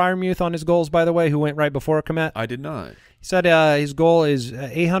comments from Freiermuth on his goals, by the way, who went right before Kmet? I did not. He said his goal is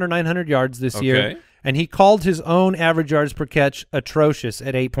 800, 900 yards this year, and he called his own average yards per catch atrocious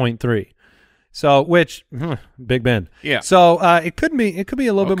at 8.3. So, which Big Ben. Yeah. So it could be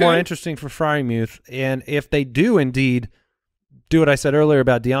a little bit more interesting for Freiermuth, and if they do indeed do what I said earlier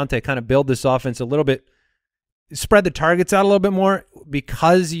about Deontay, kind of build this offense a little bit, spread the targets out a little bit more,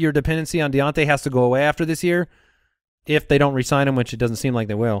 because your dependency on Deontay has to go away after this year. If they don't re-sign him, which it doesn't seem like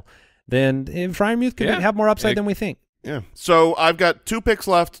they will, then Freiermuth could have more upside than we think. Yeah. So I've got 2 picks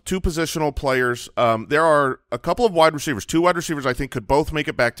left, 2 positional players. There are a couple of wide receivers. 2 wide receivers I think could both make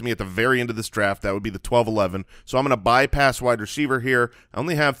it back to me at the very end of this draft. That would be the 12-11. So I'm going to bypass wide receiver here. I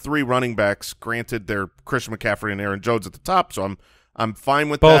only have 3 running backs. Granted, they're Christian McCaffrey and Aaron Jones at the top, so I'm fine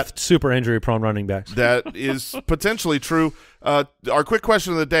with that. Both super injury-prone running backs. That is potentially true. Our quick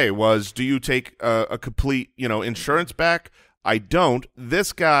question of the day was, do you take a complete, insurance back? I don't.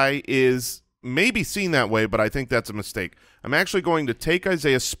 This guy is maybe seen that way, but I think that's a mistake. I'm actually going to take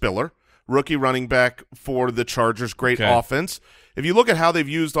Isaiah Spiller, rookie running back for the Chargers. Great offense. If you look at how they've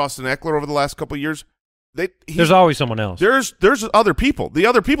used Austin Eckler over the last couple of years, there's always someone else. There's other people. The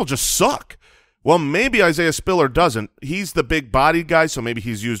other people just suck. Well, maybe Isaiah Spiller doesn't. He's the big-bodied guy, so maybe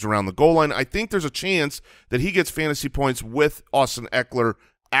he's used around the goal line. I think there's a chance that he gets fantasy points with Austin Eckler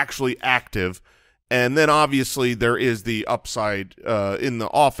actually active. And then, obviously, there is the upside in the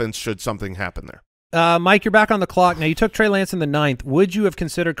offense should something happen there. Mike, you're back on the clock. Now, you took Trey Lance in the 9th. Would you have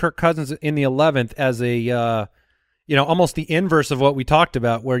considered Kirk Cousins in the 11th as a almost the inverse of what we talked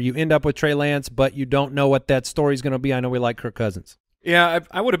about, where you end up with Trey Lance, but you don't know what that story's going to be? I know we like Kirk Cousins. Yeah,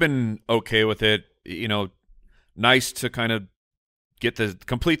 I would have been okay with it. Nice to kind of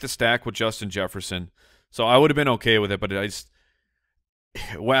complete the stack with Justin Jefferson. So I would have been okay with it, but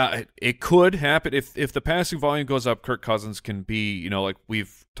it could happen if the passing volume goes up. Kirk Cousins can be, like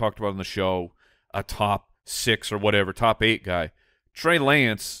we've talked about on the show, a top 6 or whatever, top 8 guy. Trey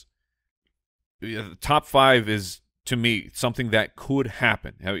Lance, the top 5 is, to me, something that could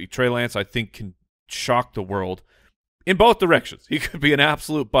happen. Trey Lance, I think, can shock the world in both directions. He could be an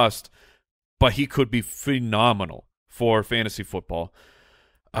absolute bust, but he could be phenomenal for fantasy football.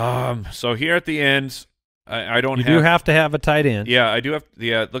 So here at the end, I don't have... You do have to have a tight end. Yeah, I do have...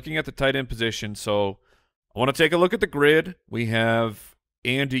 Yeah, looking at the tight end position, so I want to take a look at the grid. We have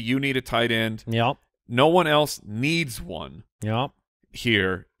Andy, you need a tight end. Yep. No one else needs one. Yep.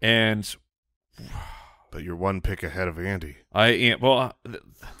 Here, and... But you're one pick ahead of Andy. I am. Well,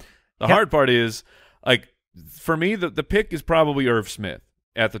 the hard part is, like, for me, the pick is probably Irv Smith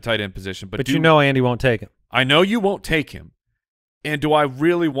at the tight end position. But you know Andy won't take him. I know you won't take him. And do I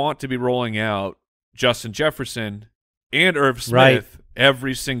really want to be rolling out Justin Jefferson and Irv Smith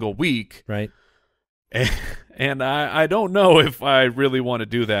every single week? Right. And I don't know if I really want to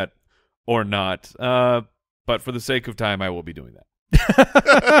do that or not. But for the sake of time, I will be doing that.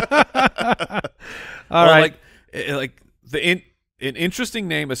 All right. An interesting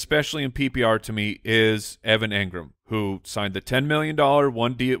name, especially in PPR to me, is Evan Engram, who signed the $10 million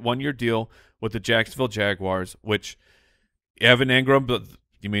one-year deal with the Jacksonville Jaguars. Which Evan Engram,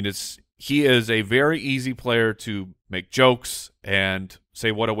 he is a very easy player to make jokes and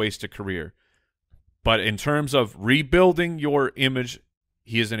say what a wasted career. But in terms of rebuilding your image,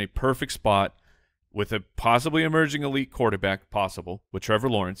 he is in a perfect spot. With a possibly emerging elite quarterback, possible, with Trevor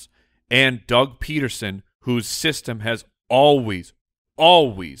Lawrence, and Doug Peterson, whose system has always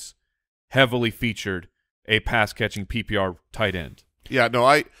heavily featured a pass-catching PPR tight end. Yeah, no,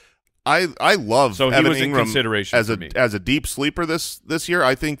 I love Evan Engram as a deep sleeper this year.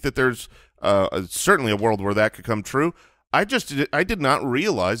 I think that there's certainly a world where that could come true. I did not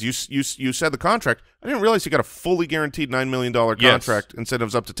realize you said the contract. I didn't realize he got a fully guaranteed $9 million contract.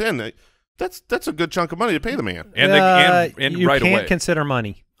 Incentives up to 10. That's a good chunk of money to pay the man. And you right away. You can't consider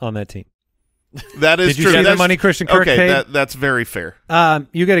money on that team. That is true. Did you see the money Christian Kirk paid? That's very fair.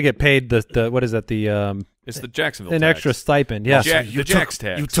 You got to get paid the what is that? It's the Jacksonville an tax. Extra stipend. Yes. The Jax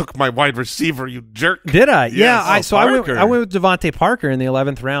tax. You took my wide receiver, you jerk. Did I? Yes. Yeah. I went with Devontae Parker in the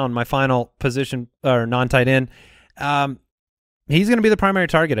 11th round, my final position or non-tight end. He's going to be the primary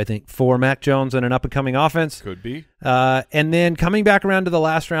target, I think, for Mac Jones and an up-and-coming offense. Could be. And then coming back around to the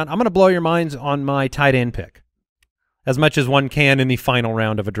last round, I'm going to blow your minds on my tight end pick, as much as one can in the final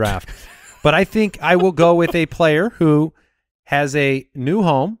round of a draft. But I think I will go with a player who has a new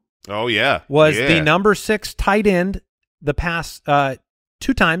home. Oh, yeah. Was the number 6 tight end the past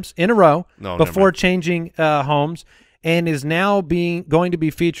 2 times in a row before changing homes, and is now going to be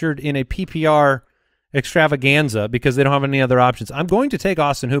featured in a PPR extravaganza because they don't have any other options. I'm going to take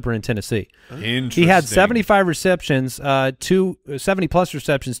Austin Hooper in Tennessee. He had 75 receptions, 70-plus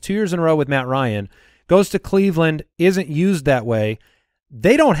receptions 2 years in a row with Matt Ryan. Goes to Cleveland, isn't used that way.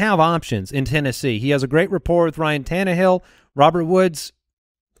 They don't have options in Tennessee. He has a great rapport with Ryan Tannehill, Robert Woods.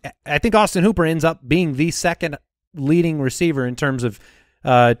 I think Austin Hooper ends up being the second leading receiver in terms of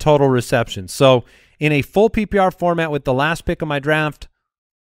total receptions. So in a full PPR format with the last pick of my draft,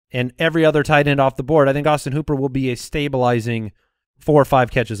 and every other tight end off the board, I think Austin Hooper will be a stabilizing 4 or 5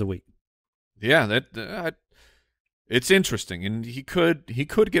 catches a week. Yeah, it's interesting, and he could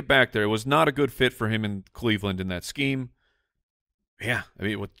get back there. It was not a good fit for him in Cleveland in that scheme. Yeah, I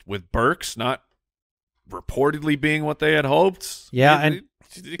mean, with Burks not reportedly being what they had hoped. Yeah, I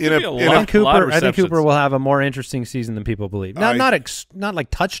think Cooper will have a more interesting season than people believe. Not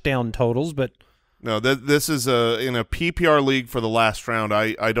like touchdown totals, but. No, this is in a PPR league for the last round.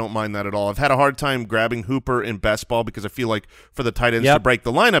 I don't mind that at all. I've had a hard time grabbing Hooper in best ball because I feel like for the tight ends to break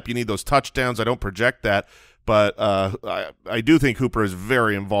the lineup, you need those touchdowns. I don't project that, but I do think Hooper is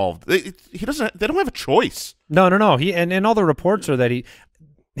very involved. They don't have a choice. No. He and all the reports are that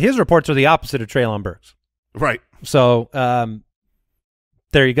his reports are the opposite of Treylon Burks. Right. So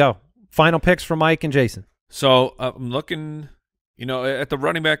there you go. Final picks from Mike and Jason. So I'm looking, at the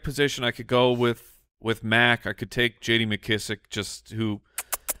running back position, I could go with Mac. I could take J.D. McKissick,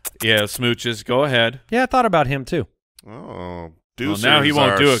 smooches. Go ahead. Yeah, I thought about him too. Oh, well, now he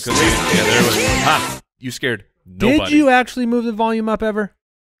won't do it because you scared nobody. Did you actually move the volume up ever?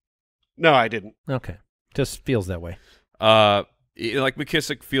 No, I didn't. Okay, just feels that way. Like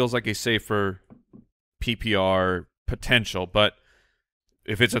McKissick feels like a safer PPR potential, but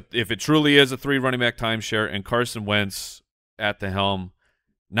if it truly is a 3 running back timeshare and Carson Wentz at the helm,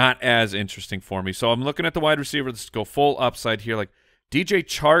 not as interesting for me. So I'm looking at the wide receiver. Let's go full upside here. Like DJ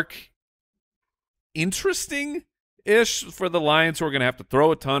Chark, interesting-ish for the Lions, who are going to have to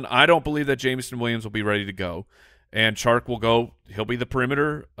throw a ton. I don't believe that Jameson Williams will be ready to go, and Chark will go. He'll be the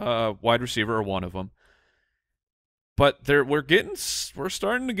perimeter wide receiver or one of them. but we're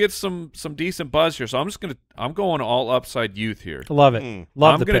starting to get some decent buzz here. So I'm going all upside youth here. Love it.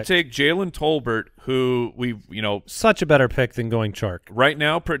 Love the pick. I'm going to take Jalen Tolbert, who such a better pick than going Chark. Right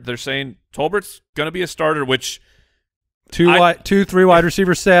now, they're saying Tolbert's going to be a starter, which 2-3 wide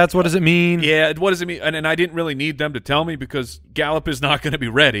receiver sets. What does it mean? Yeah, what does it mean? And I didn't really need them to tell me because Gallup is not going to be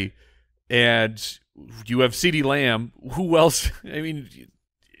ready, and you have CeeDee Lamb. Who else? I mean,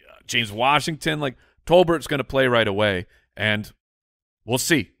 James Washington. Like Tolbert's going to play right away, and we'll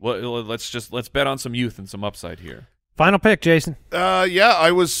see. Let's bet on some youth and some upside here. Final pick, Jason. Yeah,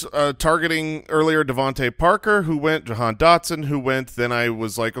 I was targeting earlier Devontae Parker, who went, Jahan Dotson, who went. Then I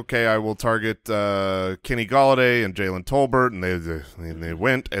was like, okay, I will target Kenny Golladay and Jalen Tolbert,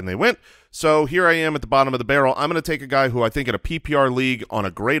 and they went. So here I am at the bottom of the barrel. I'm going to take a guy who I think in a PPR league on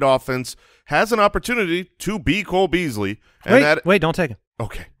a great offense has an opportunity to be Cole Beasley. And wait, don't take him.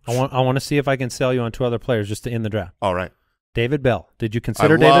 Okay. I want to see if I can sell you on 2 other players just to end the draft. All right. David Bell. Did you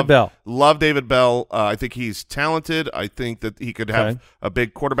consider David Bell? Love David Bell. I think he's talented. I think that he could have a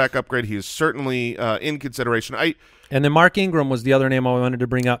big quarterback upgrade. He is certainly in consideration. And then Mark Ingram was the other name I wanted to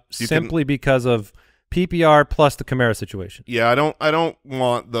bring up simply because of PPR plus the Kamara situation. Yeah, I don't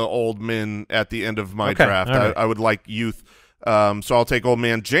want the old men at the end of my draft. Right. I would like youth. So I'll take old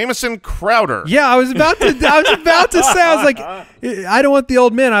man Jamison Crowder. Yeah, I was about to say, I was like, I don't want the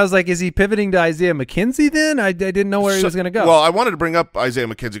old man. I was like, is he pivoting to Isaiah McKenzie then? I didn't know where he was going to go. Well, I wanted to bring up Isaiah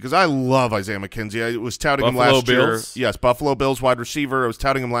McKenzie because I love Isaiah McKenzie. I was touting him last year. Yes, Buffalo Bills wide receiver. I was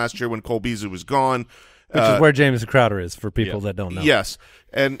touting him last year when Cole Beasley was gone. Which is where Jamison Crowder is for people that don't know. Yes,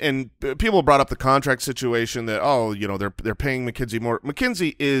 and people brought up the contract situation that, they're paying McKenzie more.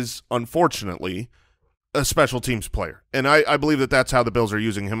 McKenzie is, unfortunately, a special teams player, and I believe that that's how the Bills are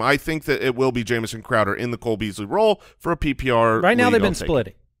using him. I think that it will be Jamison Crowder in the Cole Beasley role for a PPR. Right now they've been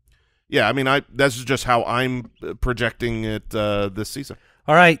splitting. Yeah, I mean, that's just how I'm projecting it this season.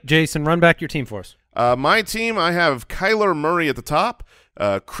 All right, Jason, run back your team for us. My team, I have Kyler Murray at the top,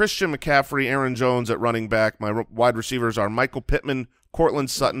 Christian McCaffrey, Aaron Jones at running back. My wide receivers are Michael Pittman, Cortland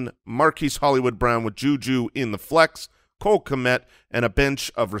Sutton, Marquise Hollywood Brown with Juju in the flex, Cole Kmet, and a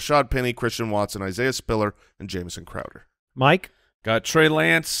bench of Rashad Penny, Christian Watson, Isaiah Spiller, and Jamison Crowder. Mike? Got Trey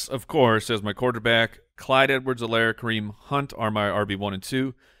Lance, of course, as my quarterback. Clyde Edwards-Helaire, Kareem Hunt are my RB1 and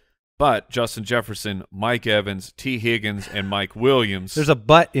 2. But Justin Jefferson, Mike Evans, T. Higgins, and Mike Williams. There's a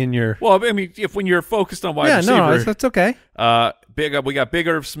but in your... Well, I mean, when you're focused on wide receiver... Yeah, no, that's okay. We got Big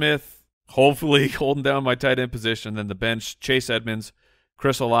Irv Smith, hopefully holding down my tight end position. Then the bench, Chase Edmonds,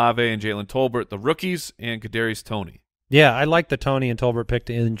 Chris Olave, and Jalen Tolbert. The rookies, and Kadarius Toney. Yeah, I like the Toney and Tolbert pick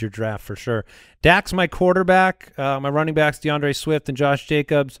to end your draft for sure. Dak's my quarterback. My running backs, DeAndre Swift and Josh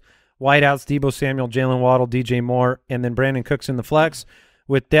Jacobs. Wideouts, Deebo Samuel, Jalen Waddle, DJ Moore, and then Brandon Cooks in the flex.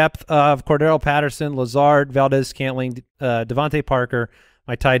 With depth of Cordero Patterson, Lazard, Valdez-Scantling, Devontae Parker.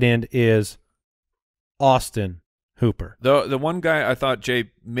 My tight end is Austin Hooper. The one guy I thought,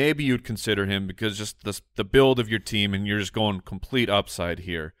 Jay, maybe you'd consider him because just the build of your team, and you're just going complete upside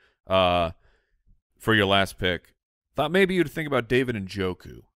here for your last pick. Thought maybe you'd think about David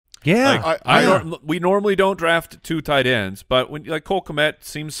Njoku. Yeah, we normally don't draft 2 tight ends, but when Cole Kmet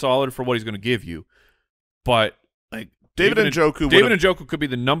seems solid for what he's going to give you, but David Njoku could be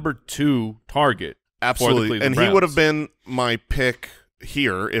the number 2 target. Absolutely, and he would have been my pick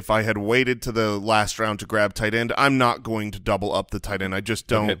here if I had waited to the last round to grab tight end. I'm not going to double up the tight end. I just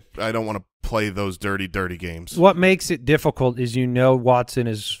don't. Okay. I don't want to play those dirty games. What makes it difficult is Watson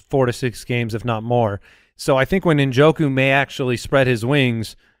is 4 to 6 games, if not more. So I think when Njoku may actually spread his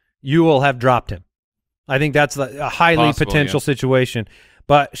wings, you will have dropped him. I think that's a highly potential situation.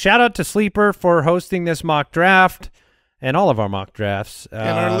 But shout out to Sleeper for hosting this mock draft and all of our mock drafts.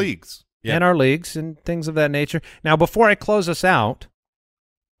 And our leagues. And our leagues and things of that nature. Now, before I close us out,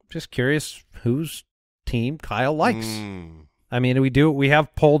 just curious whose team Kyle likes. I mean, we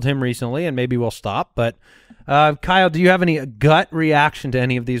have polled him recently, and maybe we'll stop. But, Kyle, do you have any gut reaction to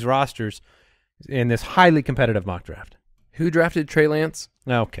any of these rosters in this highly competitive mock draft? Who drafted Trey Lance?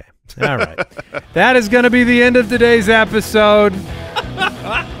 Okay. All right. That is going to be the end of today's episode.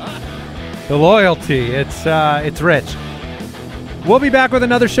 The loyalty, it's rich. We'll be back with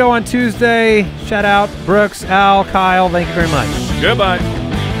another show on Tuesday. Shout out Brooks, Al, Kyle. Thank you very much. Goodbye.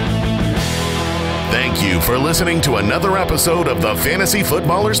 Thank you for listening to another episode of the Fantasy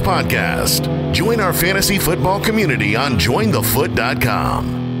Footballers Podcast. Join our fantasy football community on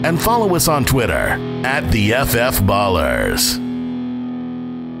jointhefoot.com and follow us on Twitter @TheFFBallers.